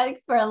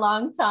epigenetics for a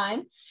long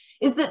time,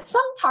 is that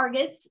some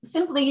targets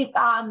simply,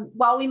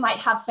 while we might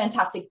have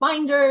fantastic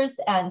binders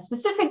and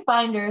specific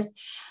binders,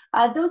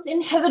 those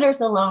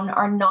inhibitors alone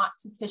are not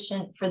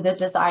sufficient for the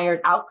desired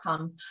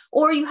outcome,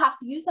 or you have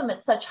to use them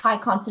at such high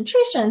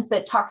concentrations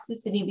that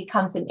toxicity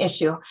becomes an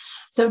issue.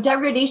 So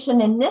degradation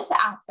in this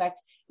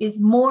aspect is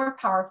more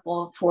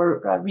powerful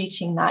for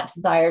reaching that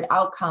desired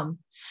outcome.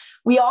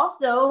 We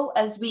also,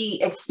 as we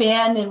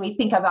expand and we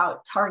think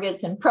about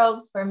targets and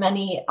probes for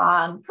many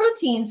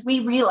proteins,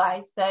 we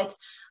realize that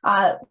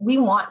we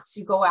want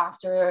to go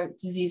after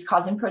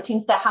disease-causing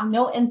proteins that have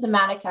no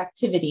enzymatic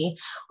activity,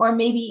 or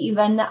maybe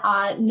even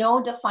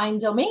no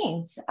defined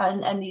domains.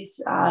 And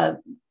these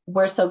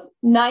were so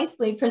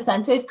nicely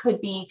presented could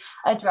be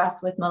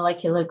addressed with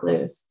molecular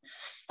glues.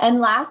 And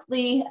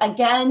lastly,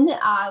 again,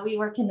 we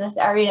work in this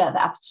area of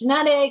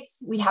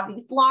epigenetics. We have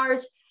these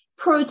large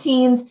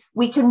proteins.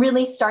 We can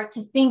really start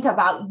to think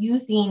about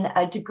using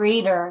a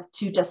degrader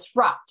to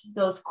disrupt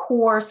those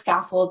core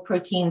scaffold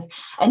proteins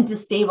and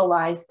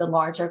destabilize the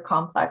larger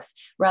complex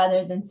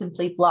rather than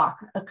simply block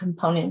a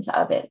component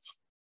of it.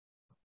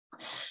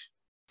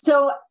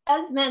 So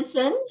as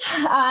mentioned,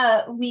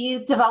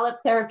 we develop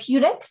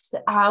therapeutics,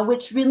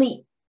 which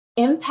really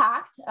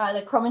impact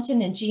the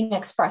chromatin and gene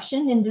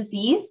expression in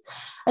disease.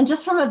 And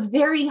just from a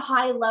very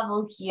high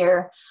level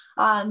here,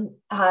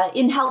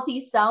 in healthy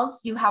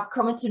cells, you have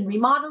chromatin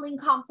remodeling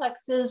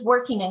complexes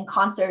working in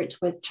concert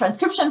with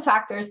transcription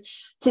factors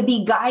to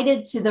be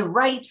guided to the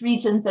right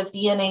regions of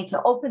DNA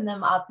to open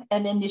them up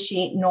and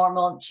initiate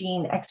normal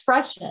gene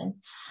expression.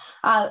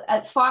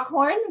 At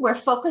Foghorn, we're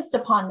focused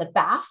upon the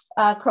BAF,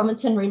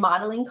 chromatin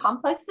remodeling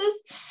complexes,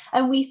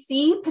 and we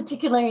see,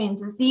 particularly in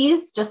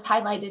disease, just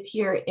highlighted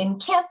here in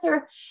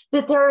cancer,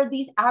 that there are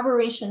these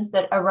aberrations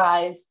that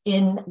arise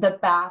in the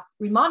BAF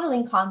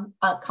remodeling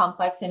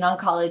complex in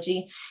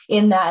oncology,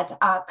 in that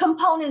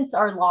components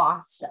are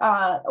lost,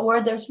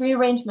 or there's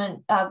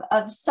rearrangement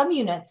of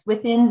subunits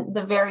within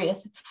the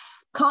various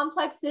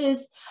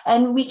complexes,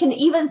 and we can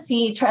even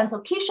see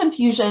translocation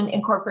fusion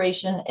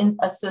incorporation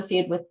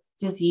associated with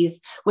disease,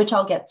 which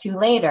I'll get to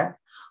later.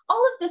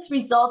 All of this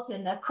results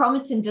in a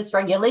chromatin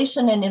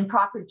dysregulation and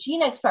improper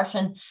gene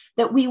expression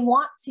that we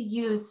want to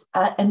use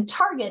and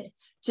target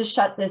to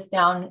shut this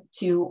down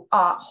to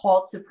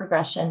halt the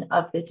progression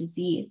of the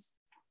disease.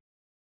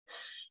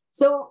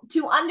 So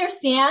to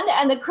understand,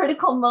 and the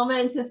critical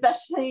moments,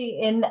 especially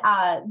in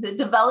the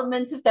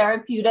development of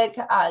therapeutic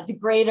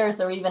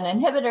degraders or even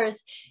inhibitors,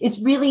 is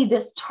really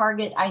this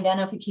target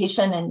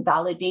identification and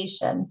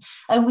validation.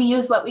 And we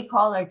use what we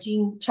call our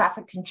gene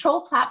traffic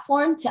control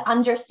platform to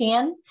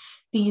understand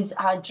these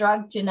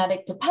drug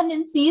genetic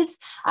dependencies,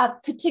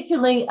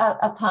 particularly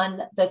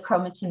upon the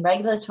chromatin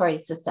regulatory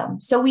system.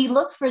 So we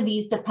look for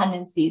these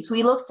dependencies.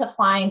 We look to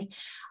find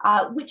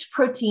which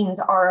proteins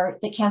are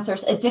the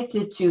cancers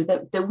addicted to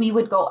that we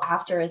would go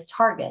after as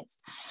targets.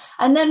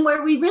 And then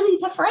where we really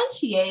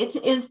differentiate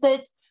is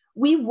that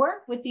we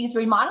work with these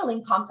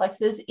remodeling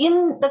complexes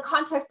in the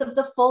context of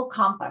the full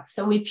complex.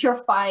 So we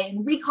purify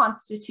and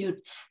reconstitute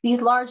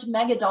these large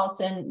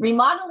megadalton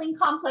remodeling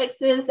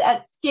complexes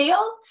at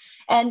scale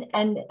and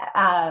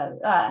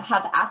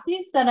have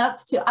assays set up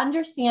to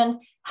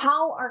understand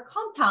how our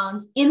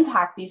compounds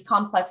impact these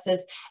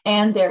complexes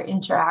and their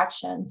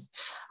interactions.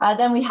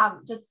 Then we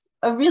have just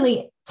a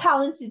really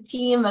talented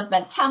team of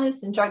med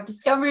chemists and drug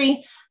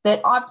discovery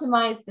that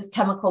optimize this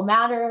chemical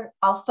matter.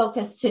 I'll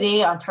focus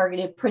today on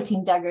targeted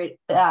protein degraders,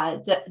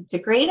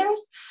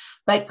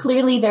 but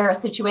clearly there are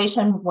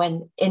situations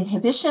when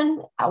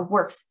inhibition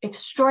works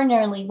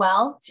extraordinarily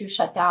well to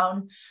shut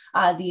down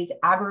these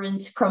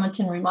aberrant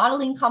chromatin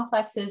remodeling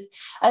complexes,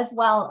 as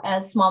well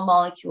as small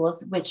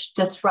molecules which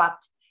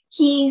disrupt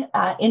key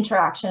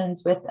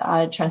interactions with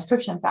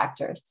transcription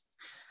factors.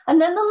 And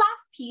then the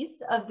last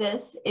piece of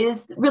this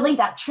is really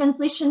that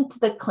translation to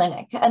the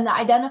clinic and the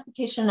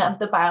identification of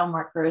the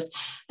biomarkers,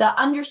 the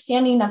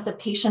understanding of the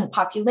patient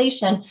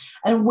population,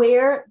 and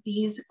where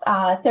these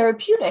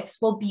therapeutics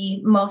will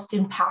be most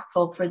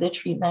impactful for the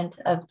treatment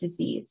of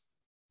disease.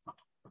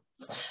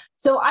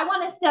 So I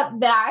want to step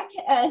back,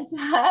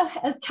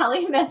 as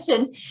Kelly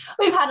mentioned,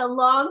 we've had a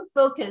long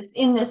focus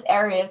in this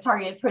area of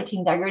targeted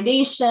protein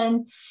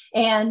degradation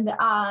and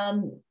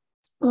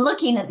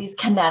looking at these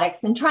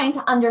kinetics and trying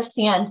to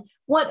understand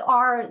what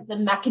are the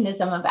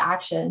mechanism of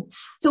action.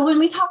 So when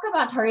we talk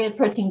about targeted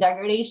protein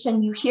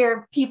degradation, you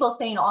hear people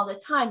saying all the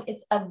time,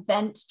 it's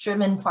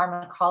event-driven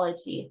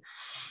pharmacology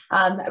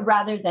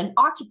rather than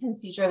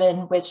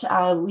occupancy-driven, which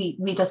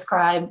we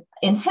describe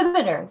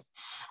inhibitors.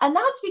 And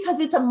that's because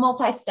it's a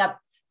multi-step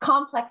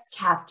complex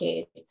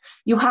cascade.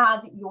 You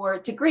have your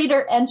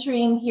degrader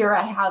entering. Here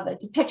I have a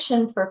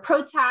depiction for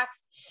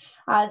PROTACs.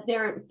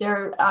 They're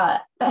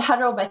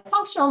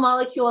heterobifunctional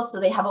molecules, so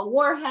they have a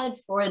warhead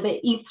for the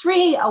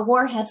E3, a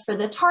warhead for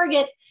the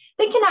target.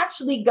 They can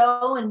actually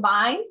go and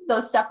bind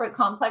those separate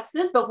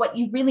complexes, but what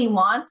you really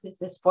want is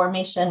this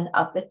formation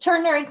of the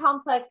ternary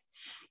complex.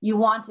 You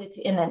want it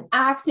in an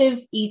active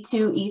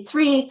E2,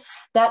 E3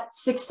 that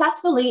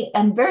successfully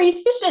and very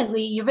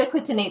efficiently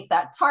ubiquitinates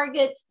that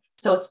target,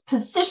 so it's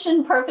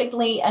positioned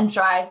perfectly and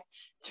drives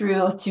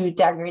through to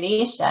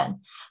degradation.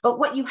 But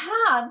what you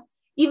have,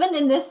 even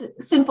in this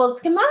simple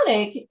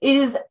schematic,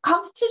 is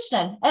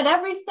competition at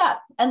every step.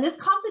 And this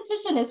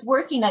competition is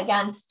working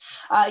against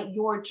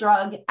your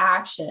drug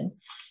action.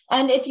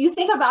 And if you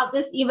think about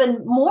this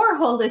even more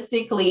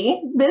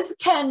holistically, this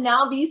can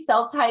now be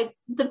cell type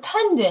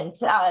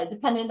dependent,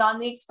 dependent on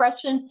the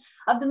expression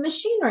of the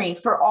machinery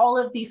for all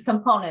of these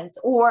components,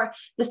 or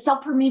the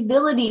cell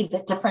permeability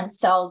that different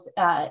cells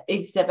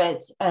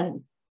exhibit,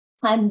 and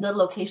and the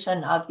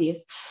location of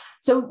these.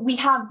 So we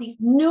have these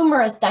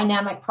numerous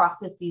dynamic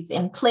processes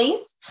in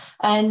place,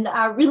 and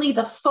really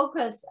the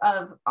focus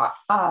of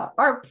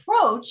our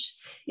approach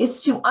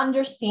is to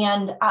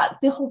understand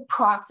the whole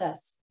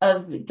process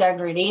of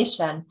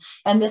degradation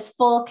and this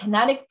full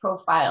kinetic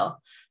profile.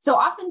 So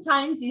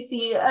oftentimes you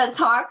see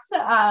talks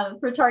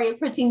for target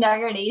protein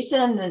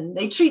degradation, and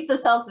they treat the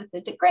cells with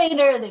the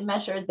degrader, they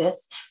measure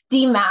this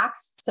Dmax,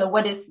 so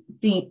what is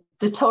the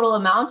total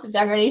amount of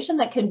degradation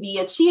that can be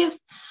achieved.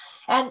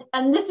 And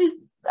this is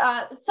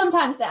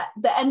sometimes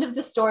the end of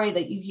the story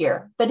that you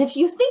hear. But if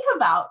you think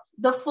about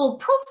the full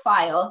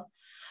profile,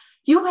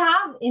 you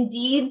have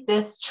indeed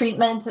this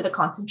treatment at a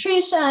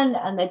concentration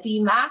and the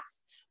Dmax,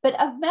 but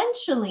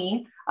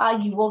eventually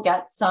you will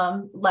get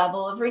some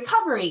level of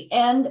recovery.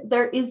 And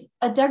there is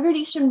a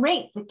degradation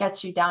rate that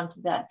gets you down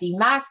to that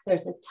Dmax.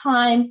 There's a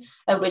time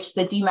at which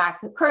the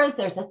Dmax occurs.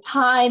 There's a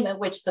time at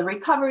which the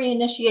recovery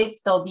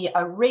initiates. There'll be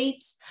a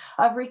rate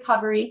of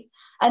recovery,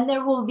 and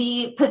there will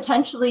be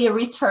potentially a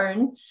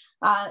return.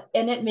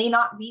 And it may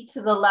not be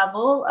to the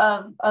level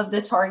of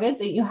the target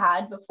that you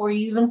had before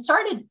you even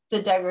started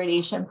the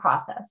degradation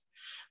process.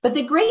 But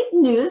the great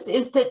news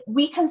is that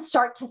we can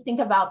start to think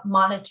about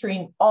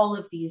monitoring all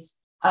of these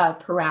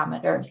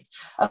parameters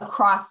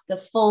across the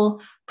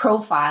full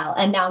profile,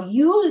 and now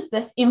use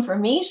this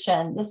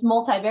information, this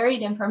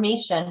multivariate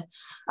information,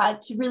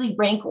 to really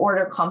rank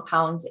order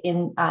compounds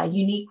in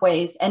unique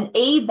ways and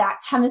aid that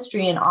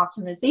chemistry and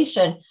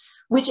optimization,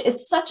 which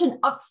is such an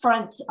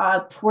upfront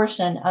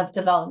portion of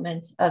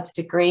development of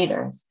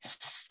degraders.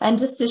 And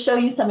just to show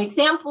you some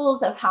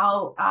examples of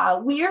how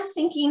we are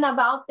thinking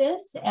about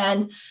this,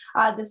 and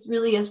this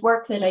really is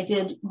work that I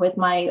did with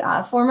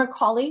my former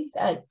colleagues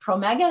at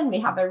Promega, and we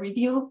have a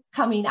review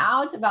coming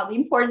out about the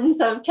importance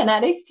of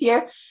kinetics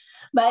here.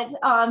 But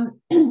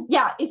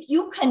yeah, if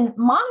you can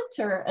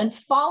monitor and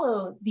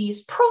follow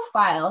these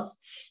profiles,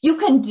 you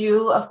can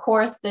do, of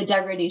course, the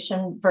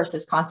degradation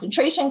versus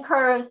concentration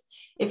curves.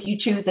 If you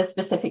choose a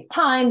specific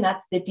time,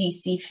 that's the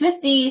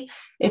DC50.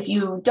 If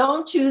you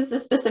don't choose a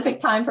specific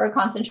time for a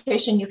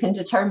concentration, you can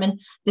determine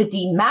the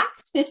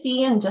Dmax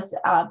 50 and just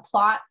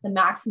plot the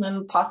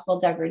maximum possible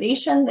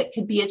degradation that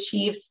could be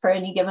achieved for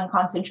any given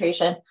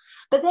concentration.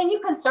 But then you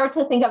can start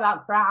to think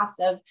about graphs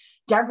of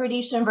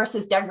degradation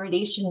versus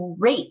degradation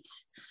rate.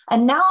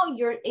 And now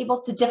you're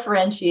able to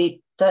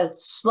differentiate the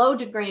slow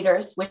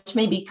degraders, which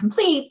may be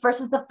complete,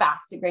 versus the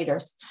fast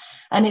degraders.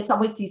 And it's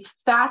always these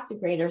fast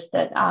degraders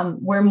that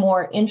we're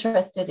more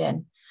interested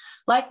in.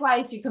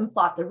 Likewise, you can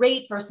plot the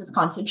rate versus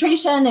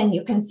concentration, and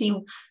you can see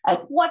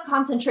at what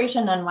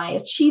concentration am I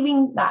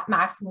achieving that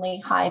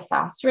maximally high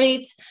fast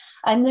rate.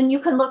 And then you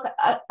can look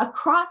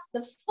across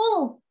the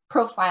full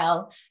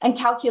profile and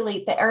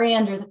calculate the area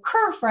under the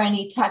curve for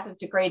any type of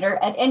degrader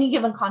at any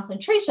given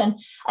concentration,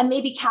 and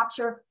maybe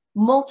capture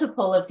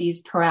multiple of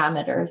these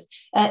parameters,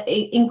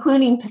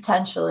 including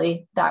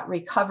potentially that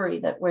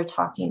recovery that we're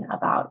talking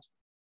about.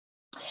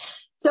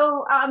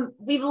 So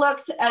we've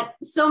looked at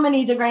so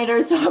many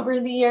degraders over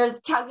the years,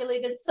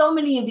 calculated so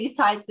many of these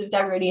types of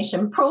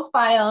degradation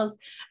profiles.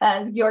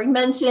 As Georg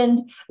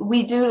mentioned,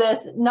 we do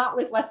this not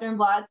with Western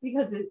blots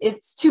because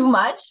it's too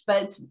much,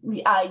 but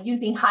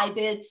using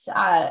high-bit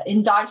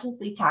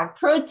endogenously tagged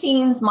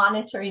proteins,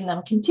 monitoring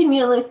them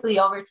continuously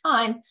over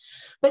time.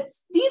 But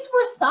these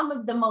were some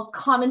of the most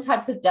common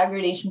types of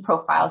degradation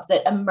profiles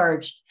that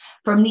emerged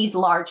from these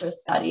larger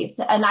studies.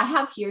 And I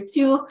have here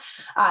too,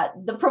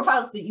 the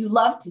profiles that you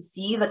love to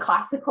see, the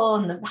classical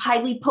and the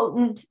highly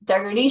potent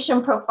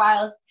degradation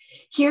profiles.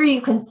 Here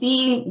you can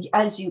see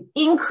as you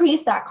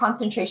increase that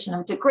concentration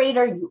of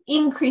degrader, you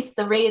increase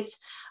the rate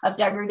of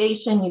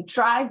degradation, you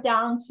drive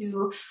down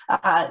to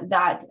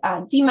that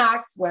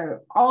Dmax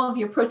where all of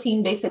your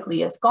protein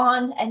basically is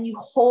gone, and you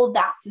hold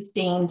that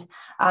sustained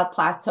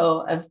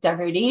plateau of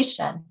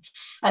degradation.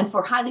 And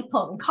for highly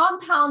potent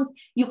compounds,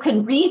 you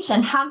can reach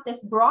and have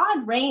this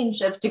broad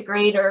range of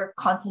degrader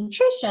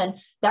concentration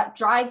that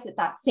drives at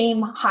that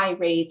same high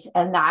rate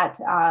and that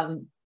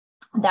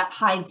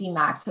high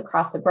Dmax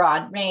across the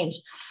broad range.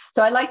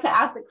 So I'd like to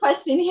ask the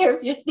question here,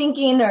 if you're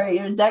thinking or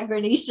you're a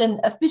degradation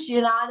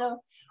aficionado,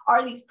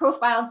 are these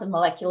profiles of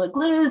molecular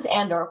glues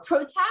and or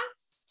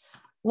PROTACs?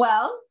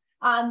 Well,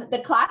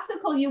 the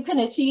classical you can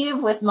achieve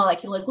with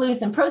molecular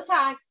glues and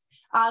PROTACs,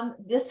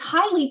 this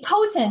highly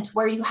potent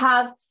where you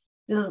have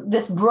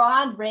this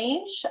broad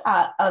range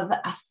of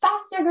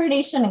fast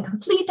degradation and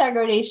complete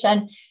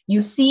degradation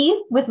you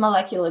see with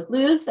molecular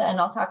glues, and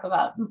I'll talk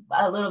about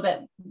a little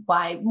bit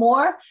why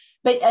more.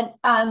 But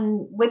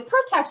with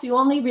PROTACs, you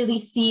only really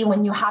see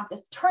when you have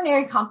this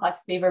ternary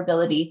complex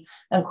favorability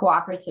and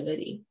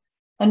cooperativity.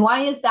 And why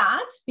is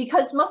that?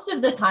 Because most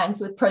of the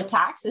times with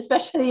PROTACs,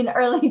 especially in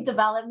early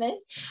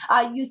development,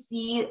 you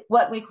see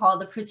what we call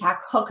the PROTAC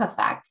hook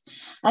effect.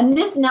 And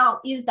this now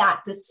is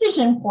that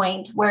decision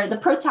point where the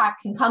PROTAC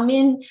can come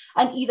in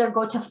and either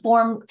go to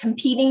form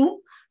competing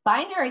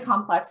binary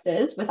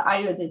complexes with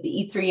either the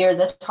E3 or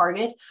the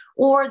target,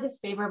 or this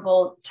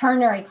favorable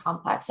ternary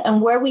complex.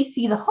 And where we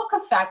see the hook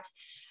effect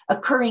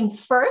occurring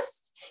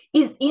first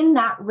is in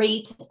that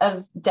rate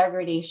of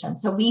degradation.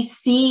 So we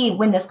see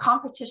when this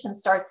competition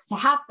starts to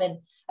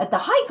happen at the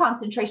high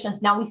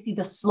concentrations, now we see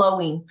the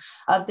slowing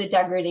of the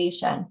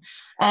degradation.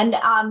 And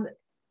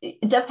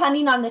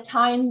depending on the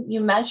time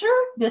you measure,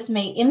 this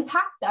may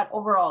impact that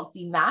overall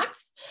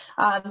Dmax.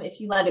 If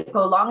you let it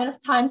go long enough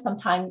time,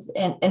 sometimes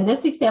in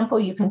this example,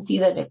 you can see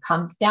that it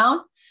comes down.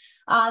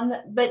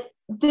 But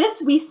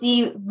this we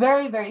see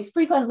very, very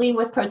frequently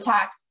with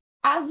PROTACs.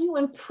 As you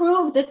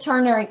improve the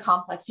ternary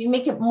complex, you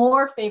make it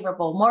more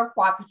favorable, more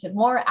cooperative,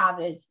 more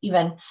avid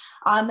even,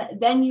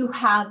 then you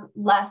have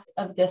less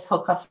of this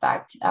hook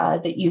effect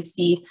that you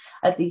see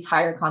at these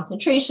higher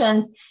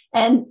concentrations,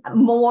 and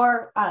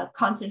more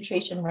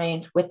concentration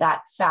range with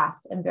that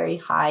fast and very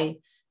high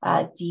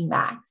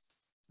Dmax.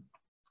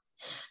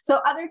 So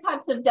other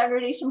types of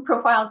degradation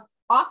profiles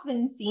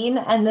often seen,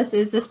 and this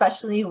is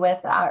especially with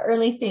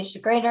early stage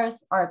degraders,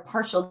 are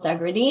partial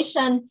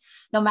degradation.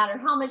 No matter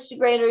how much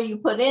degrader you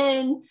put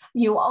in,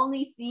 you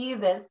only see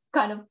this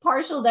kind of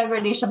partial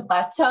degradation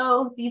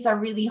plateau. These are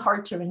really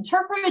hard to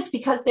interpret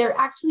because they're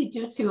actually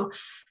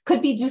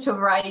could be due to a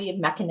variety of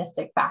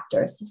mechanistic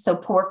factors. So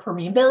poor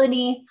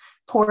permeability,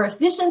 poor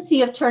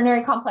efficiency of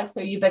ternary complex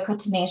or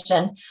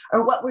ubiquitination,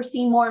 or what we're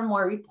seeing more and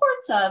more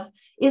reports of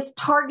is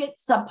target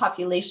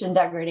subpopulation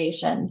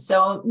degradation.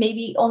 So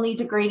maybe only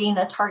degrading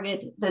a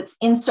target that's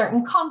in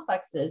certain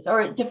complexes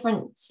or at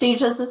different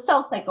stages of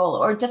cell cycle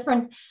or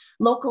different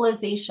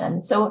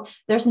localization. So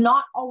there's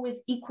not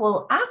always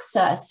equal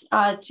access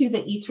to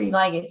the E3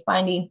 ligase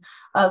binding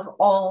of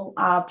all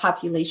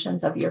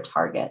populations of your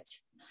target.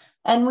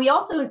 And we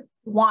also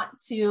want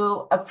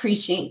to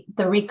appreciate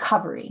the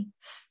recovery,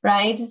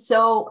 right?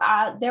 So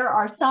there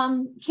are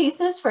some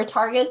cases for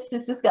targets.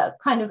 This is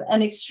kind of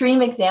an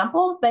extreme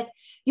example, but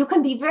you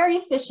can be very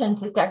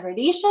efficient at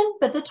degradation,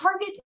 but the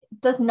target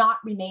does not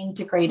remain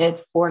degraded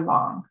for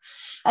long.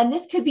 And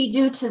this could be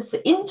due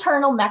to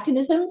internal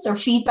mechanisms or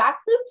feedback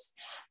loops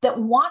that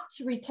want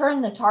to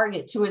return the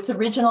target to its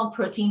original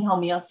protein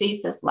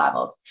homeostasis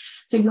levels.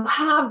 So you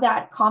have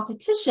that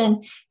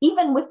competition,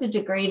 even with the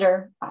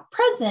degrader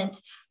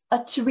present,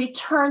 to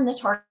return the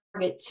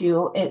target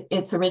to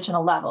its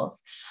original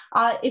levels.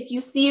 If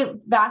you see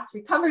vast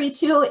recovery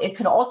too, it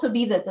could also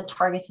be that the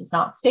target is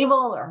not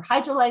stable or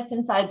hydrolyzed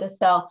inside the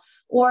cell,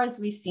 or as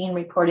we've seen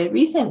reported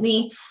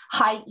recently,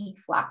 high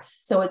efflux.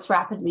 So it's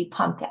rapidly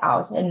pumped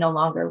out and no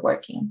longer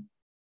working.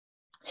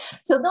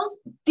 So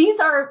these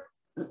are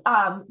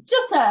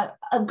just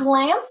a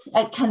glance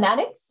at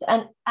kinetics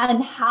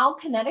and how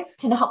kinetics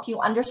can help you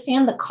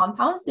understand the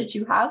compounds that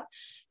you have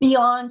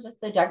beyond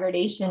just the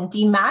degradation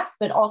Dmax,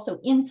 but also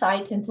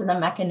insight into the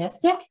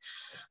mechanistic.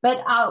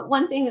 But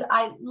one thing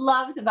I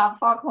loved about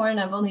Foghorn,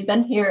 I've only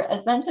been here,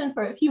 as mentioned,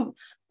 for a few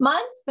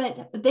months,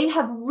 but they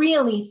have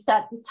really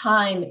set the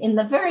time in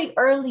the very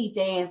early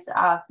days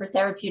for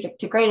therapeutic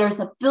degraders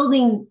of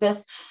building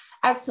this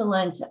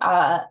excellent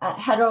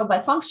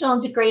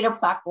heterobifunctional degrader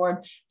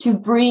platform to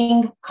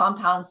bring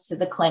compounds to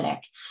the clinic.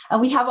 And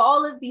we have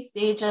all of these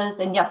stages,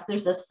 and yes,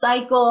 there's a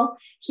cycle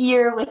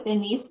here within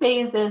these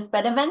phases,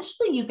 but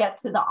eventually you get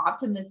to the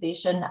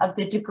optimization of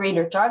the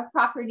degrader drug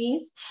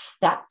properties,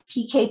 that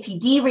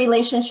PK/PD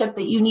relationship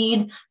that you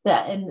need,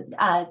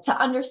 to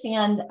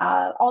understand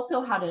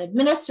also how to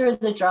administer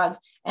the drug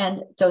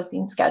and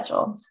dosing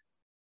schedules.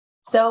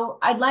 So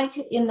I'd like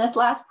in this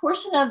last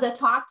portion of the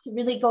talk to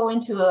really go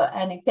into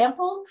an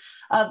example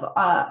of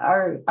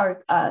our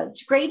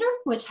degrader,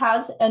 which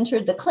has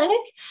entered the clinic,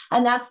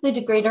 and that's the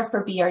degrader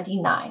for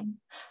BRD9.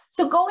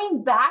 So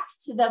going back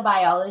to the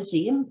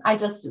biology, I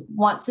just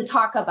want to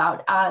talk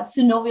about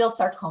synovial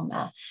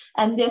sarcoma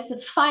and this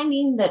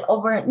finding that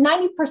over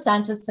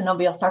 90% of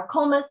synovial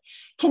sarcomas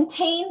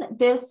contain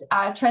this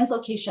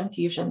translocation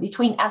fusion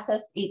between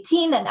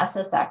SS18 and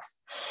SSX.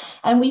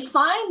 And we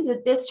find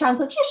that this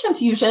translocation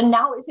fusion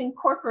now is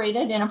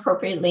incorporated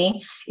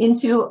inappropriately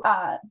into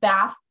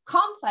BAF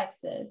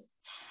complexes.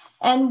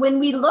 And when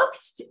we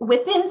looked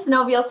within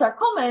synovial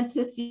sarcoma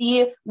to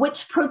see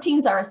which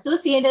proteins are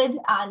associated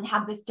and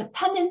have this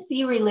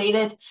dependency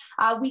related,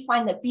 we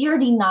find that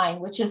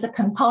BRD9, which is a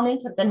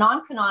component of the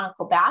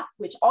non-canonical BAF,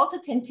 which also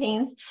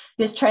contains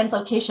this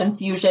translocation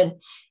fusion,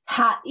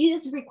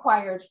 is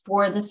required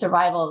for the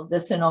survival of the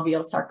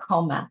synovial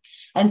sarcoma.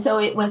 And so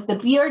it was the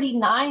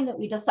BRD9 that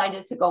we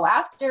decided to go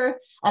after,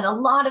 and a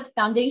lot of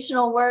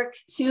foundational work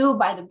too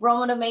by the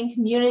bromodomain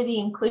community,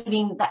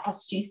 including the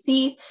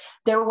SGC.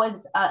 There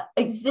was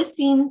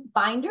existing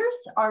binders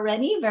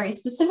already, very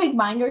specific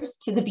binders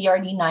to the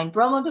BRD9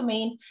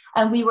 bromodomain,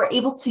 and we were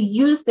able to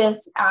use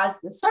this as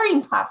the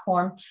starting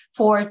platform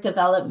for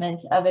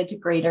development of a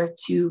degrader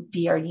to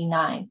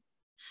BRD9.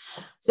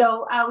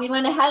 So we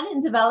went ahead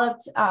and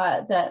developed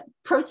the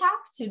PROTAC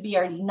to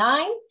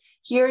BRD9.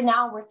 Here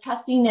now we're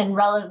testing in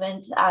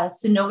relevant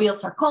synovial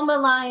sarcoma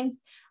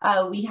lines.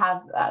 We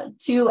have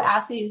two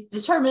assays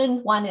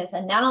determined. One is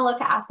a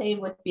nanolook assay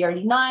with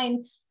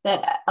BRD9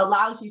 that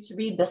allows you to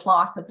read this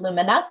loss of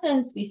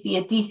luminescence. We see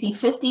a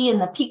DC50 in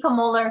the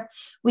picomolar.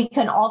 We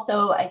can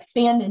also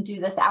expand and do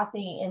this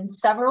assay in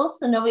several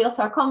synovial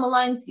sarcoma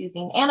lines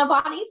using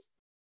antibodies.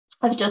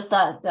 of just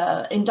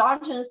the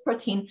endogenous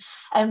protein.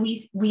 And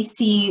we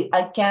see,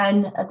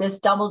 again, this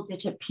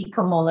double-digit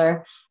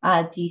picomolar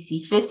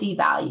DC50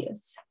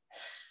 values.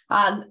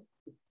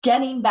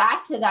 Getting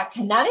back to that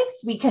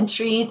kinetics, we can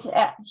treat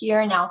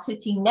here now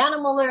 15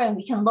 nanomolar, and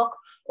we can look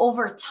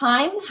over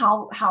time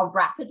how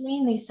rapidly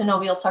in these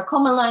synovial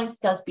sarcoma lines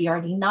does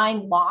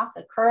BRD9 loss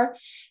occur.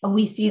 And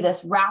we see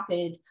this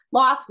rapid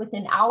loss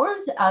within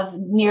hours of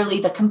nearly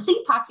the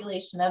complete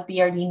population of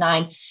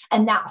BRD9,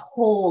 and that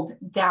hold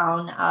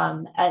down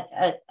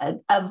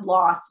of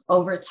loss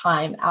over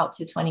time out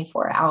to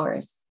 24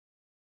 hours.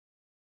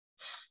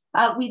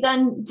 We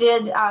then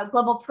did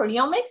global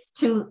proteomics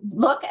to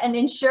look and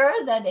ensure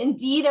that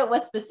indeed it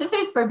was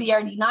specific for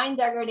BRD9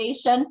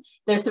 degradation.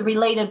 There's a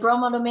related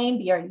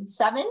bromodomain,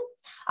 BRD7,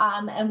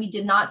 and we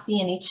did not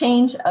see any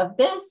change of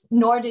this,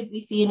 nor did we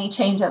see any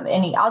change of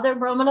any other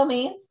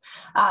bromodomains.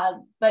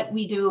 But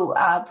we do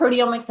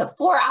proteomics of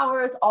 4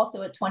 hours,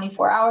 also at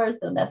 24 hours,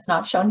 though that's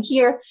not shown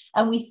here.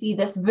 And we see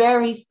this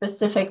very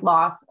specific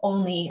loss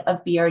only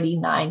of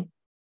BRD9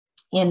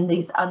 in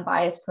these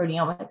unbiased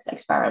proteomics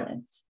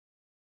experiments.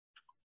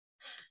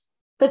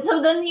 But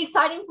so then the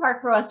exciting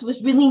part for us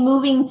was really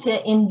moving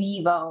to in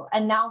vivo.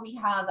 And now we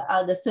have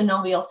the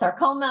synovial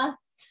sarcoma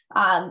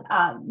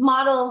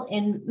model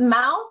in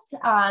mouse,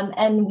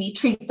 and we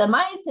treat the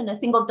mice in a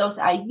single dose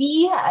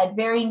IV at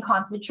varying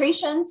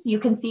concentrations. You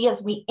can see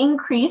as we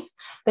increase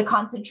the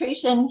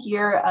concentration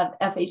here of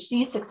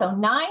FHD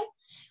 609,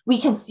 we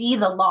can see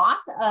the loss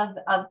of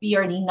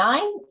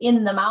BRD9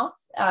 in the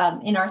mouse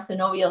in our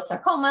synovial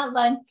sarcoma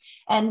line.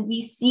 And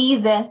we see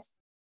this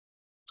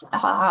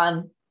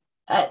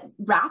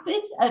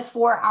rapid at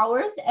 4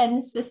 hours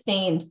and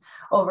sustained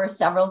over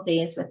several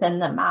days within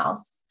the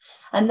mouse.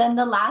 And then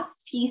the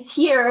last piece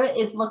here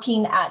is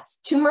looking at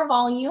tumor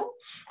volume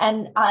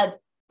and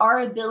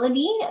our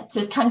ability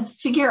to kind of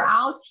figure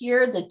out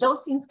here the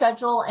dosing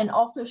schedule and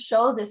also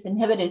show this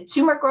inhibited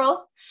tumor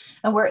growth.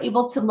 And we're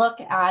able to look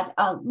at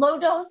a low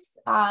dose,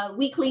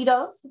 weekly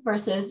dose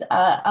versus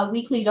a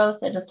weekly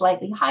dose at a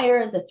slightly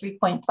higher, the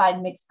 3.5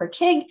 mg per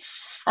kg.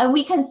 And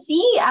we can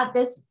see at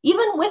this,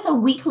 even with a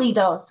weekly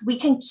dose, we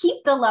can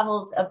keep the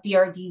levels of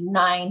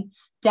BRD9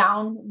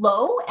 down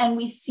low, and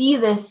we see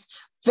this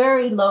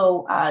very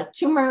low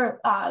tumor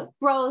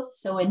growth,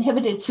 so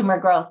inhibited tumor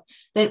growth,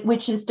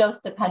 which is dose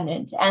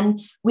dependent.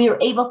 And we are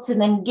able to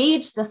then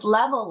gauge this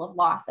level of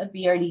loss of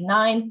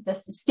BRD9, the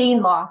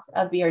sustained loss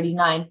of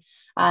BRD9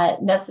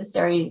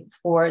 necessary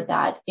for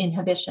that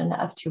inhibition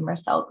of tumor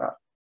cell growth.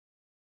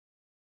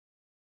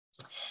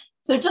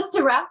 So just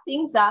to wrap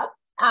things up,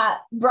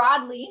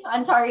 broadly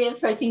on targeted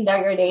protein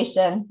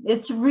degradation,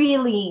 it's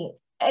really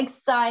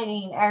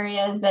exciting area,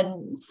 has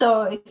been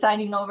so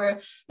exciting over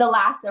the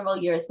last several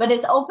years, but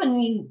it's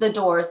opening the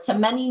doors to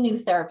many new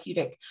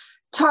therapeutic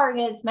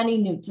targets, many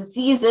new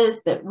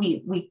diseases that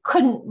we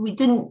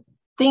didn't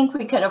think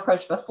we could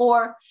approach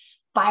before.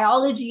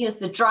 Biology is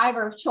the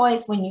driver of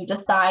choice when you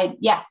decide,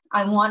 yes,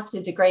 I want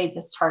to degrade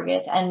this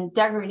target, and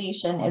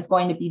degradation is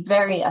going to be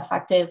very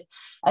effective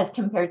as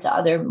compared to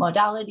other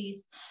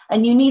modalities.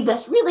 And you need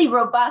this really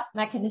robust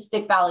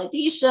mechanistic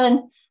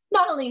validation,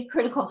 not only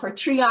critical for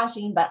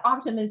triaging, but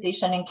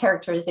optimization and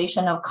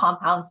characterization of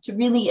compounds to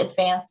really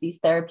advance these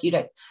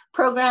therapeutic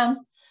programs.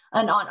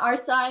 And on our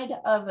side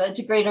of a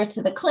degrader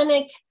to the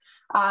clinic,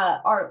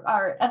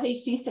 our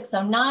FHD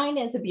 609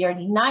 is a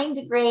BRD9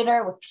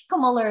 degrader with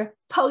picomolar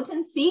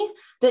potency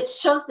that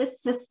shows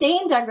this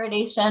sustained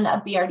degradation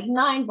of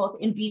BRD9, both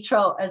in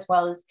vitro as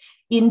well as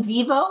in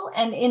vivo.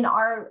 And in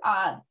our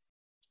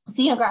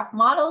xenograft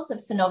models of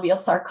synovial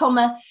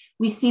sarcoma,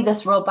 we see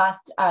this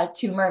robust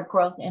tumor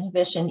growth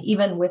inhibition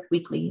even with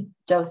weekly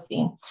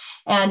dosing.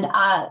 And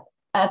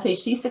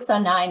FHD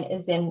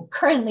 609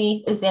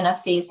 currently is in a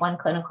phase 1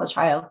 clinical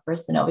trial for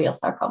synovial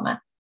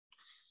sarcoma.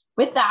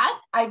 With that,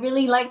 I'd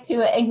really like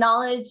to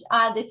acknowledge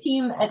the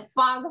team at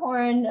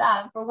Foghorn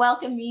for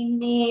welcoming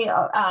me.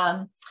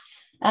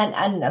 And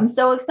I'm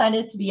so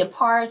excited to be a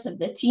part of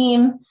the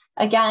team.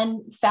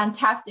 Again,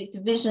 fantastic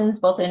divisions,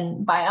 both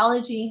in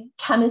biology,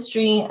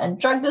 chemistry, and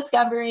drug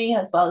discovery,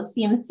 as well as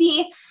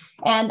CMC.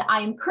 And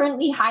I'm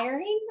currently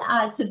hiring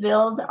to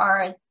build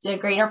our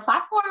degrader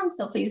platform.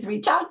 So please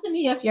reach out to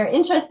me if you're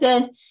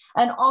interested.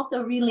 And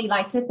also really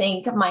like to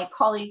thank my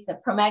colleagues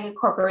at Promega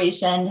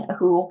Corporation,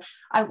 who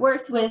I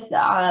worked with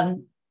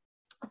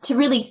to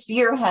really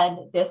spearhead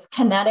this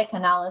kinetic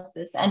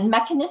analysis and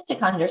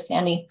mechanistic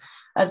understanding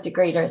of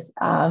degraders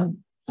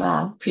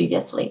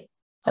previously.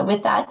 So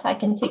with that, I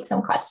can take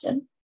some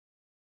questions.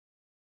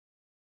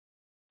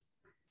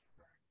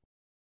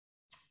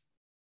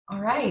 All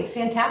right,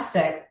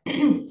 fantastic.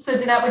 So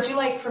Danette, would you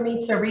like for me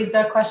to read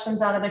the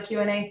questions out of the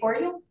Q&A for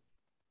you?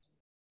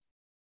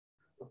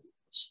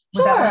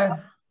 Sure.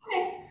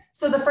 Okay.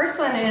 So the first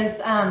one is,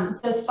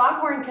 does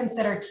Foghorn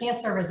consider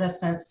cancer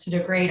resistance to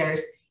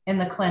degraders in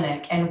the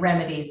clinic and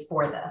remedies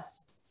for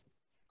this?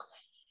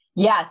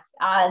 Yes,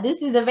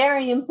 this is a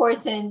very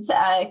important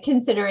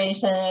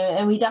consideration,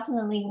 and we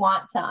definitely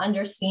want to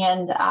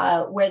understand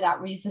where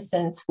that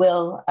resistance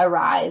will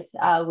arise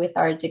with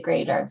our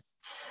degraders.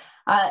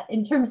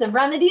 In terms of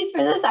remedies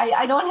for this,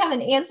 I don't have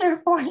an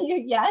answer for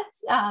you yet,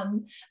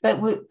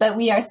 but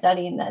we are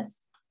studying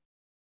this.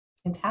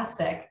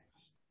 Fantastic.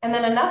 And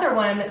then another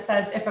one that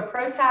says, if a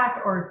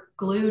PROTAC or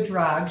glue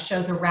drug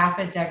shows a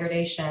rapid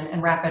degradation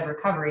and rapid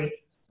recovery,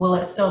 will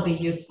it still be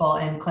useful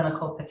in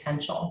clinical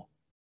potential?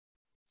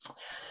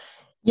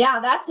 Yeah,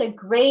 that's a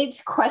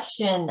great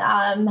question.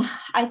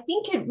 I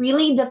think it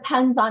really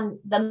depends on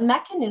the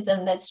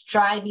mechanism that's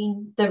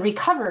driving the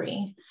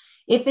recovery.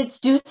 If it's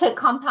due to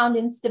compound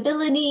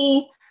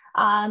instability,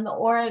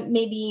 or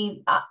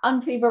maybe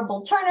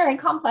unfavorable ternary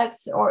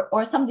complex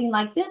or something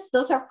like this,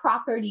 those are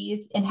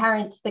properties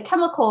inherent to the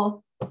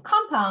chemical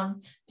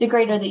compound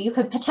degrader that you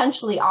could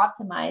potentially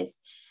optimize.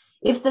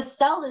 If the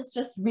cell is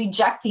just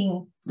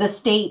rejecting the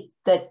state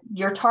that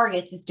your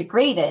target is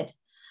degraded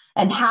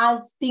and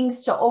has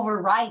things to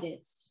override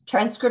it,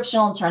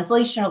 transcriptional,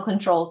 translational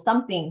control,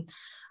 something,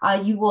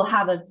 you will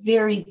have a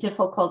very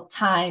difficult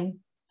time,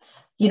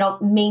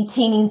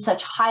 maintaining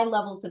such high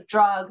levels of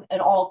drug at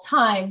all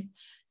times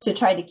to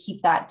try to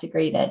keep that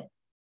degraded.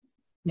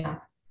 Yeah,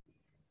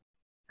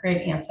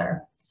 great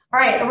answer. All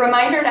right, a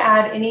reminder to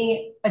add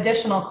any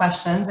additional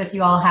questions if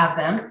you all have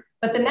them,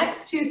 but the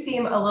next two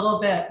seem a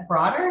little bit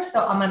broader,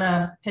 so I'm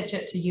gonna pitch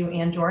it to you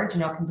and George,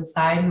 and y'all can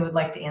decide who would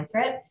like to answer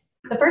it.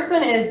 The first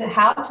one is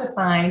how to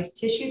find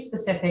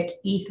tissue-specific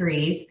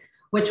E3s,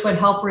 which would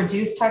help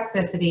reduce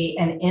toxicity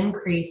and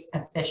increase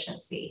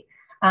efficiency.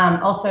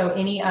 Also,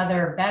 any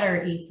other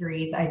better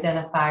E3s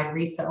identified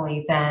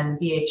recently than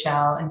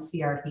VHL and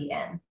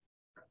CRBN?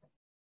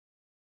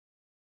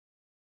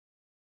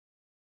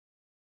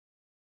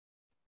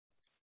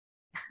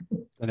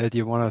 Danette, do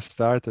you want to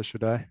start or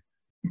should I?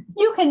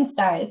 You can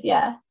start,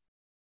 yeah.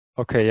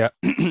 Okay, yeah.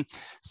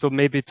 So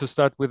maybe to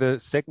start with the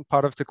second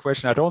part of the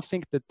question, I don't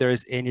think that there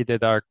is any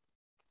that are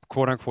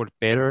quote unquote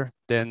better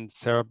than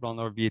Cereblon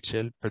or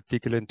VHL,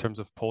 particularly in terms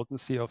of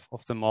potency of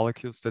the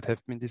molecules that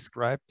have been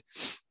described.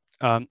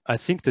 I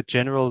think the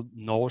general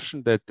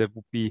notion that there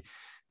would be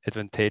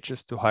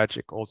advantageous to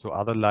hijack also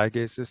other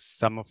ligases,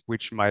 some of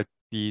which might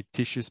be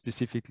tissue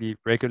specifically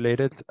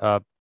regulated,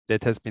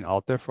 that has been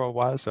out there for a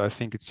while. So I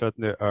think it's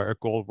certainly a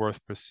goal worth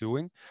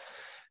pursuing.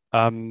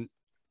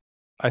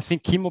 I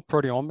think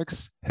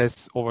chemoproteomics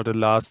has over the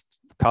last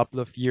couple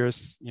of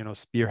years,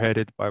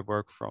 spearheaded by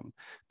work from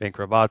Ben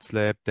Kravat's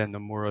lab, then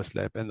Nomura's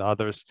lab and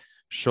others,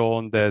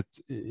 shown that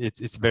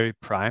it's very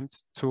primed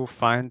to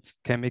find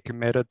chemical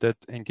matter that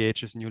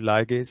engages new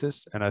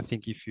ligases. And I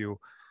think if you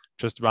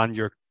just run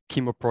your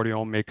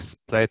chemoproteomics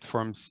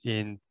platforms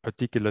in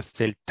particular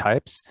cell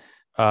types,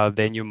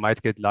 then you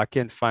might get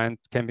lucky and find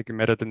chemical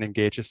matter that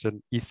engages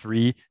an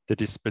E3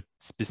 that is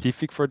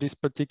specific for this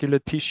particular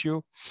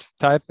tissue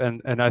type.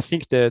 And I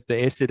think the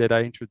assay that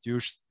I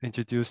introduced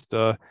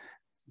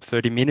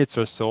 30 minutes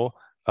or so,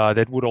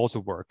 that would also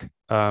work,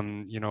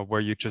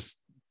 where you just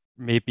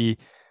maybe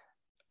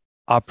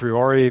a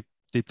priori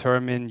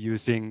determine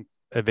using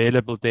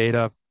available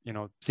data,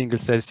 single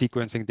cell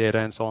sequencing data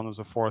and so on and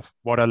so forth,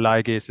 what are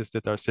ligases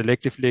that are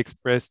selectively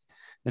expressed,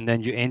 and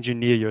then you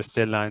engineer your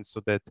cell lines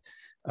so that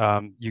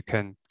you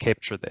can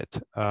capture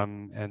that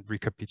and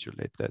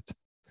recapitulate that.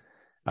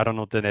 I don't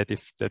know, Danette,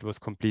 if that was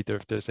complete or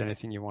if there's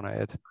anything you want to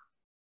add.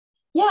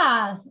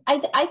 Yeah,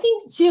 I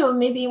think too,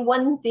 maybe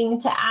one thing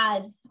to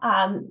add,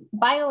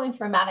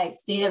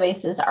 bioinformatics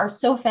databases are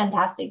so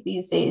fantastic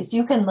these days.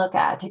 You can look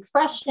at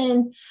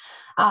expression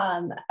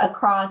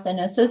across an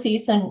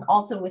association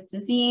also with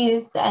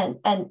disease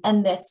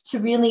and this to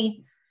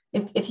really,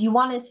 if you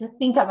wanted to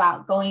think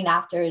about going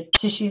after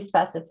tissue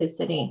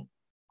specificity,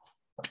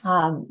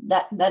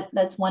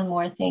 that's one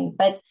more thing.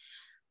 But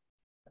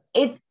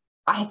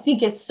I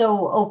think it's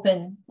so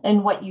open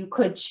in what you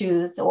could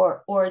choose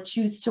or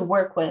choose to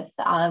work with,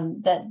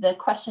 that the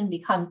question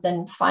becomes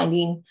then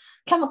finding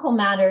chemical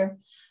matter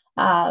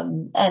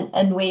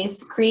and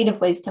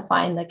creative ways to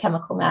find the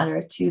chemical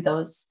matter to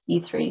those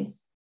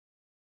E3s.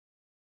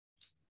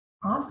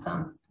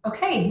 Awesome.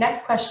 Okay,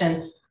 next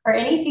question. Are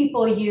any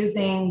people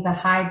using the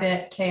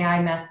high-bit Ki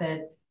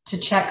method to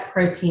check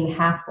protein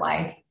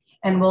half-life?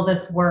 And will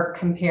this work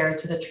compared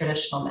to the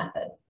traditional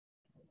method?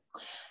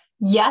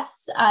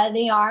 Yes,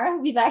 they are.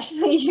 We've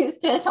actually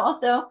used it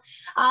also.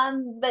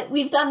 But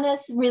we've done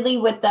this really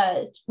with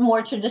the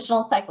more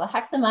traditional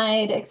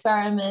cyclohexamide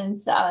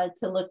experiments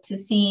to look to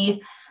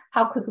see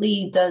how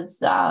quickly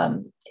does,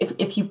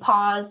 if you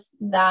pause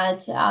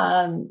that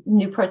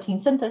new protein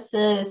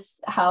synthesis,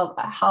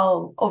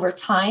 how over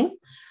time,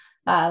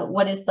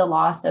 what is the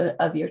loss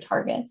of your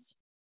targets,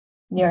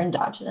 your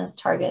endogenous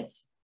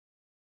targets.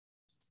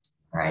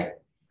 All right.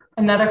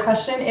 Another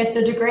question, if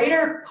the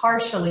degrader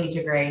partially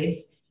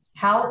degrades,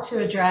 how to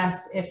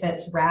address if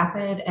it's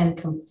rapid and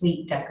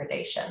complete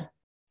degradation?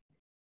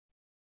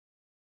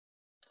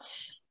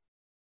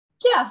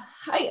 Yeah,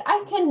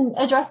 I can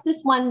address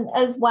this one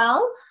as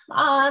well.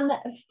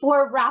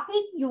 For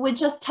rapid, you would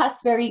just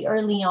test very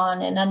early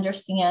on and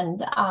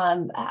understand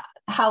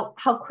how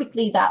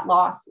quickly that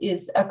loss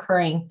is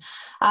occurring.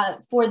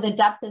 For the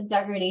depth of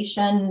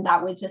degradation,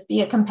 that would just be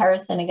a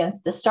comparison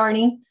against the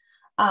starting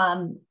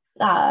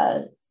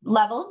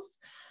levels.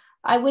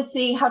 I would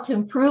say how to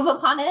improve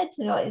upon it.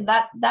 You know,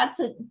 that's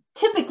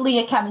typically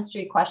a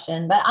chemistry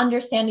question, but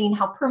understanding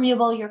how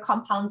permeable your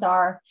compounds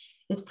are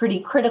is pretty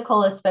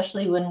critical,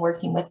 especially when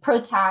working with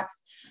PROTACs.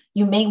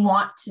 You may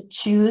want to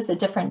choose a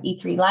different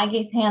E3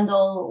 ligase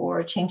handle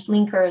or change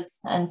linkers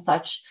and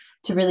such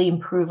to really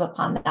improve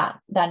upon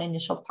that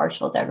initial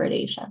partial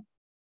degradation.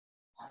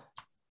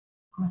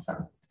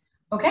 Awesome.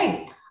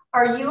 Okay.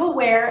 Are you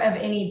aware of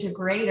any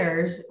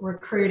degraders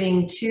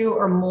recruiting 2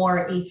 or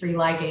more E3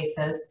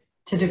 ligases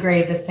to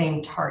degrade the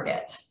same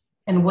target?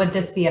 And would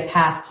this be a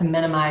path to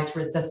minimize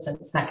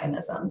resistance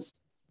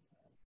mechanisms?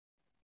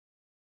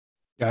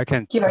 Yeah, I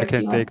can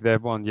take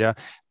that one. Yeah,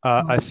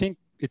 I think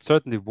it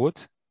certainly would.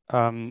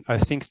 I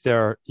think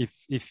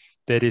if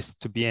that is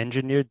to be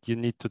engineered, you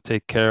need to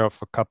take care of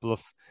a couple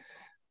of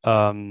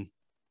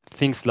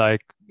things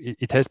like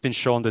it has been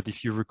shown that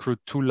if you recruit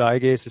 2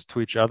 ligases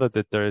to each other,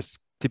 that there is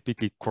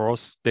typically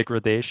cross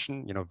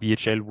degradation. You know,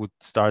 VHL would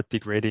start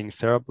degrading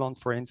cereblon,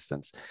 for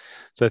instance.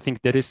 So I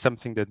think that is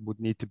something that would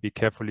need to be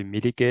carefully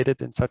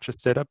mitigated in such a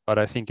setup. But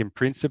I think in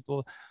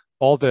principle,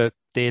 all the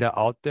data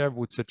out there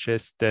would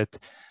suggest that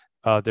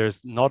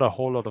there's not a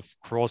whole lot of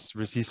cross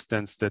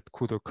resistance that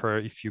could occur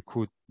if you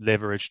could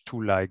leverage 2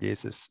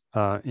 ligases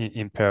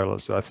in parallel.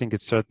 So I think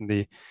it's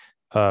certainly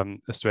a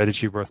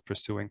strategy worth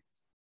pursuing.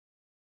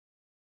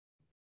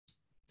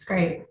 That's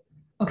great.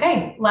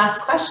 Okay,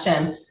 last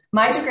question.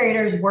 My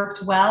degraders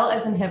worked well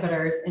as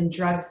inhibitors in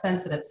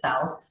drug-sensitive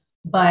cells,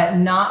 but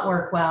not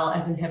work well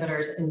as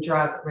inhibitors in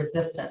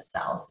drug-resistant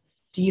cells.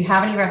 Do you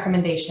have any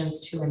recommendations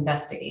to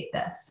investigate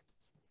this?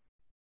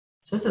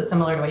 So this is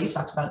similar to what you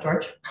talked about,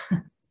 George.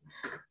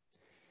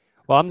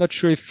 Well, I'm not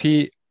sure if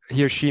he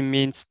or she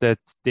means that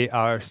they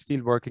are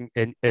still working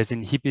as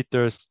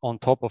inhibitors on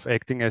top of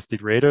acting as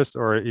degraders,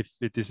 or if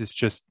this is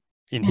just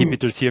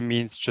inhibitors here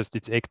means just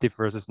it's active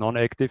versus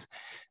non-active.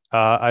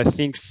 I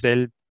think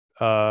cell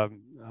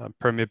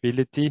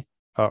permeability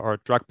or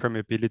drug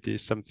permeability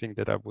is something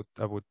that I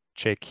would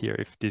check here.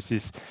 If this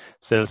is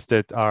cells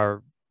that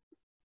are,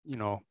 you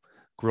know,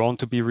 grown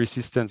to be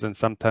resistant, and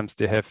sometimes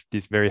they have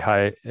these very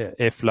high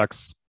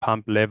efflux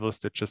pump levels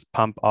that just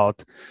pump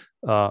out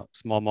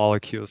small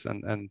molecules,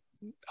 and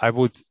I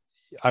would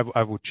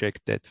check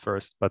that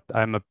first. But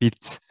I'm a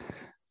bit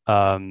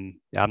I'm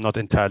not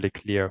entirely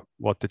clear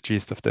what the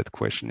gist of that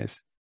question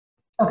is.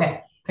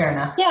 Okay. Fair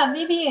enough. Yeah,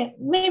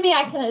 maybe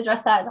I can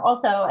address that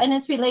also. And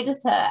it's related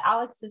to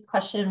Alex's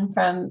question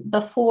from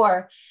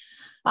before.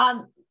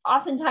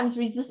 Oftentimes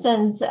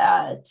resistance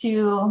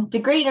to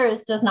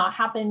degraders does not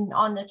happen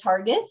on the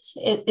target.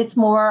 It's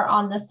more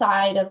on the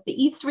side of the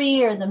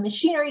E3 or the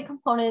machinery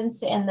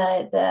components and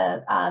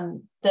the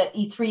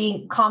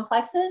E3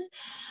 complexes.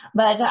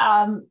 But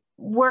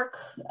work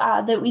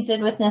that we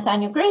did with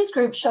Nathaniel Gray's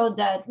group showed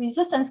that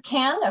resistance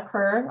can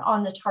occur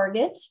on the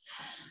target.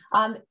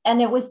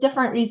 And it was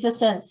different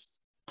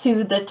resistance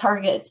to the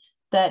target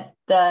that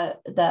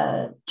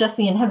just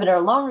the inhibitor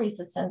alone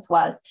resistance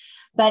was.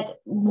 But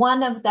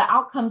one of the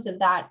outcomes of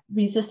that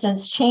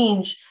resistance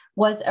change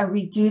was a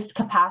reduced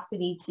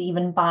capacity to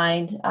even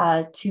bind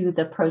to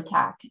the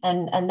PROTAC.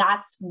 And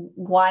that's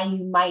why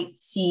you might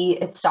see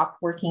it stop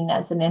working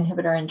as an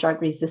inhibitor in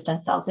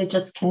drug-resistant cells. It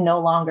just can no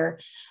longer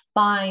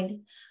bind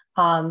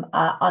on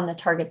the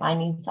target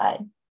binding side.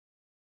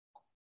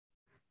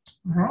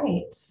 All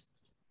right.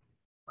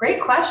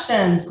 Great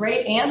questions,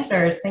 great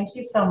answers. Thank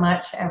you so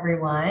much,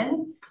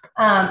 everyone.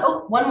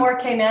 One more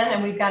came in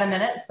and we've got a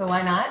minute, so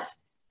why not?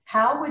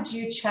 How would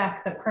you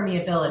check the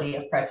permeability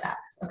of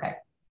PROTACs? Okay,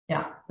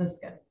 yeah, this is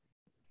good.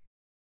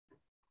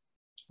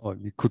 Or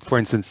you could, for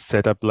instance,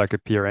 set up like a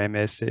PRM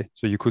assay.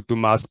 So you could do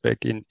mass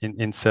spec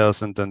in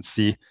cells and then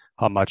see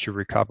how much you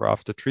recover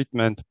after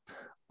treatment.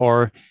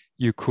 Or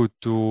you could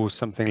do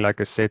something like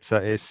a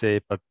CETSA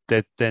assay, but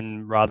that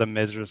then rather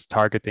measures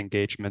target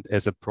engagement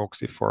as a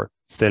proxy for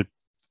cell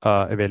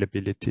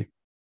availability.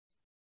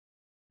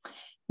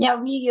 Yeah,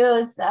 we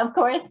use, of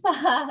course,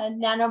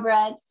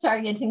 nanobread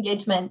target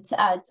engagement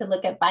to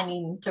look at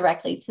binding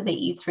directly to the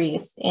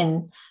E3s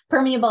in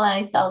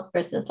permeabilized cells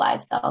versus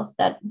live cells.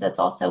 That's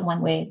also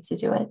one way to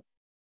do it.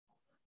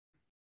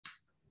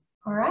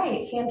 All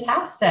right,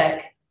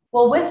 fantastic.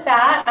 Well, with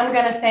that, I'm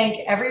going to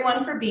thank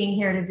everyone for being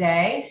here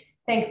today.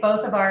 Thank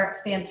both of our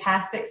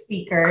fantastic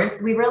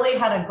speakers. We really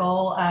had a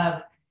goal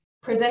of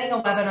presenting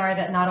a webinar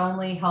that not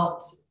only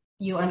helped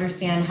you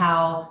understand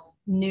how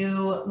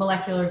new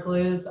molecular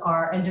glues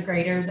and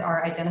degraders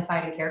are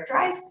identified and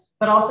characterized,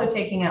 but also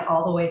taking it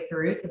all the way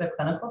through to the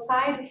clinical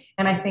side.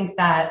 And I think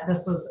that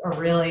this was a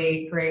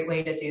really great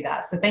way to do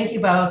that. So thank you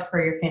both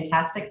for your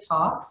fantastic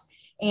talks,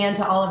 and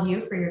to all of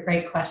you for your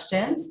great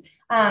questions.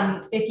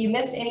 If you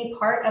missed any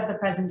part of the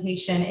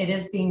presentation, it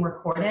is being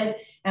recorded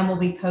and will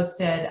be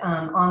posted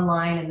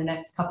online in the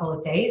next couple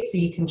of days. So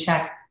you can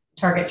check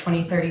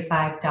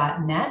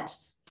target2035.net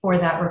for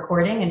that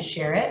recording and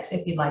share it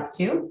if you'd like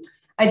to.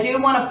 I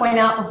do want to point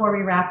out before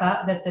we wrap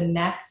up that the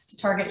next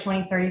Target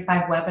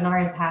 2035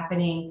 webinar is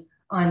happening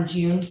on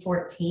June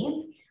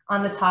 14th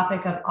on the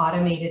topic of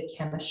automated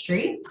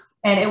chemistry.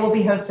 And it will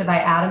be hosted by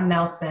Adam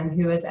Nelson,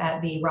 who is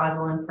at the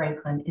Rosalind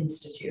Franklin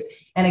Institute.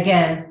 And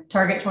again,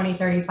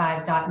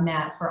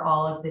 target2035.net for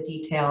all of the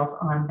details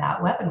on that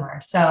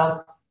webinar.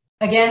 So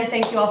again,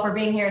 thank you all for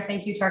being here.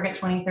 Thank you, Target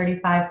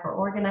 2035, for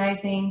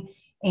organizing,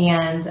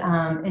 and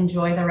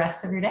enjoy the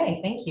rest of your day.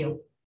 Thank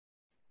you.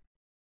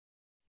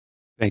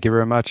 Thank you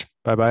very much.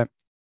 Bye-bye.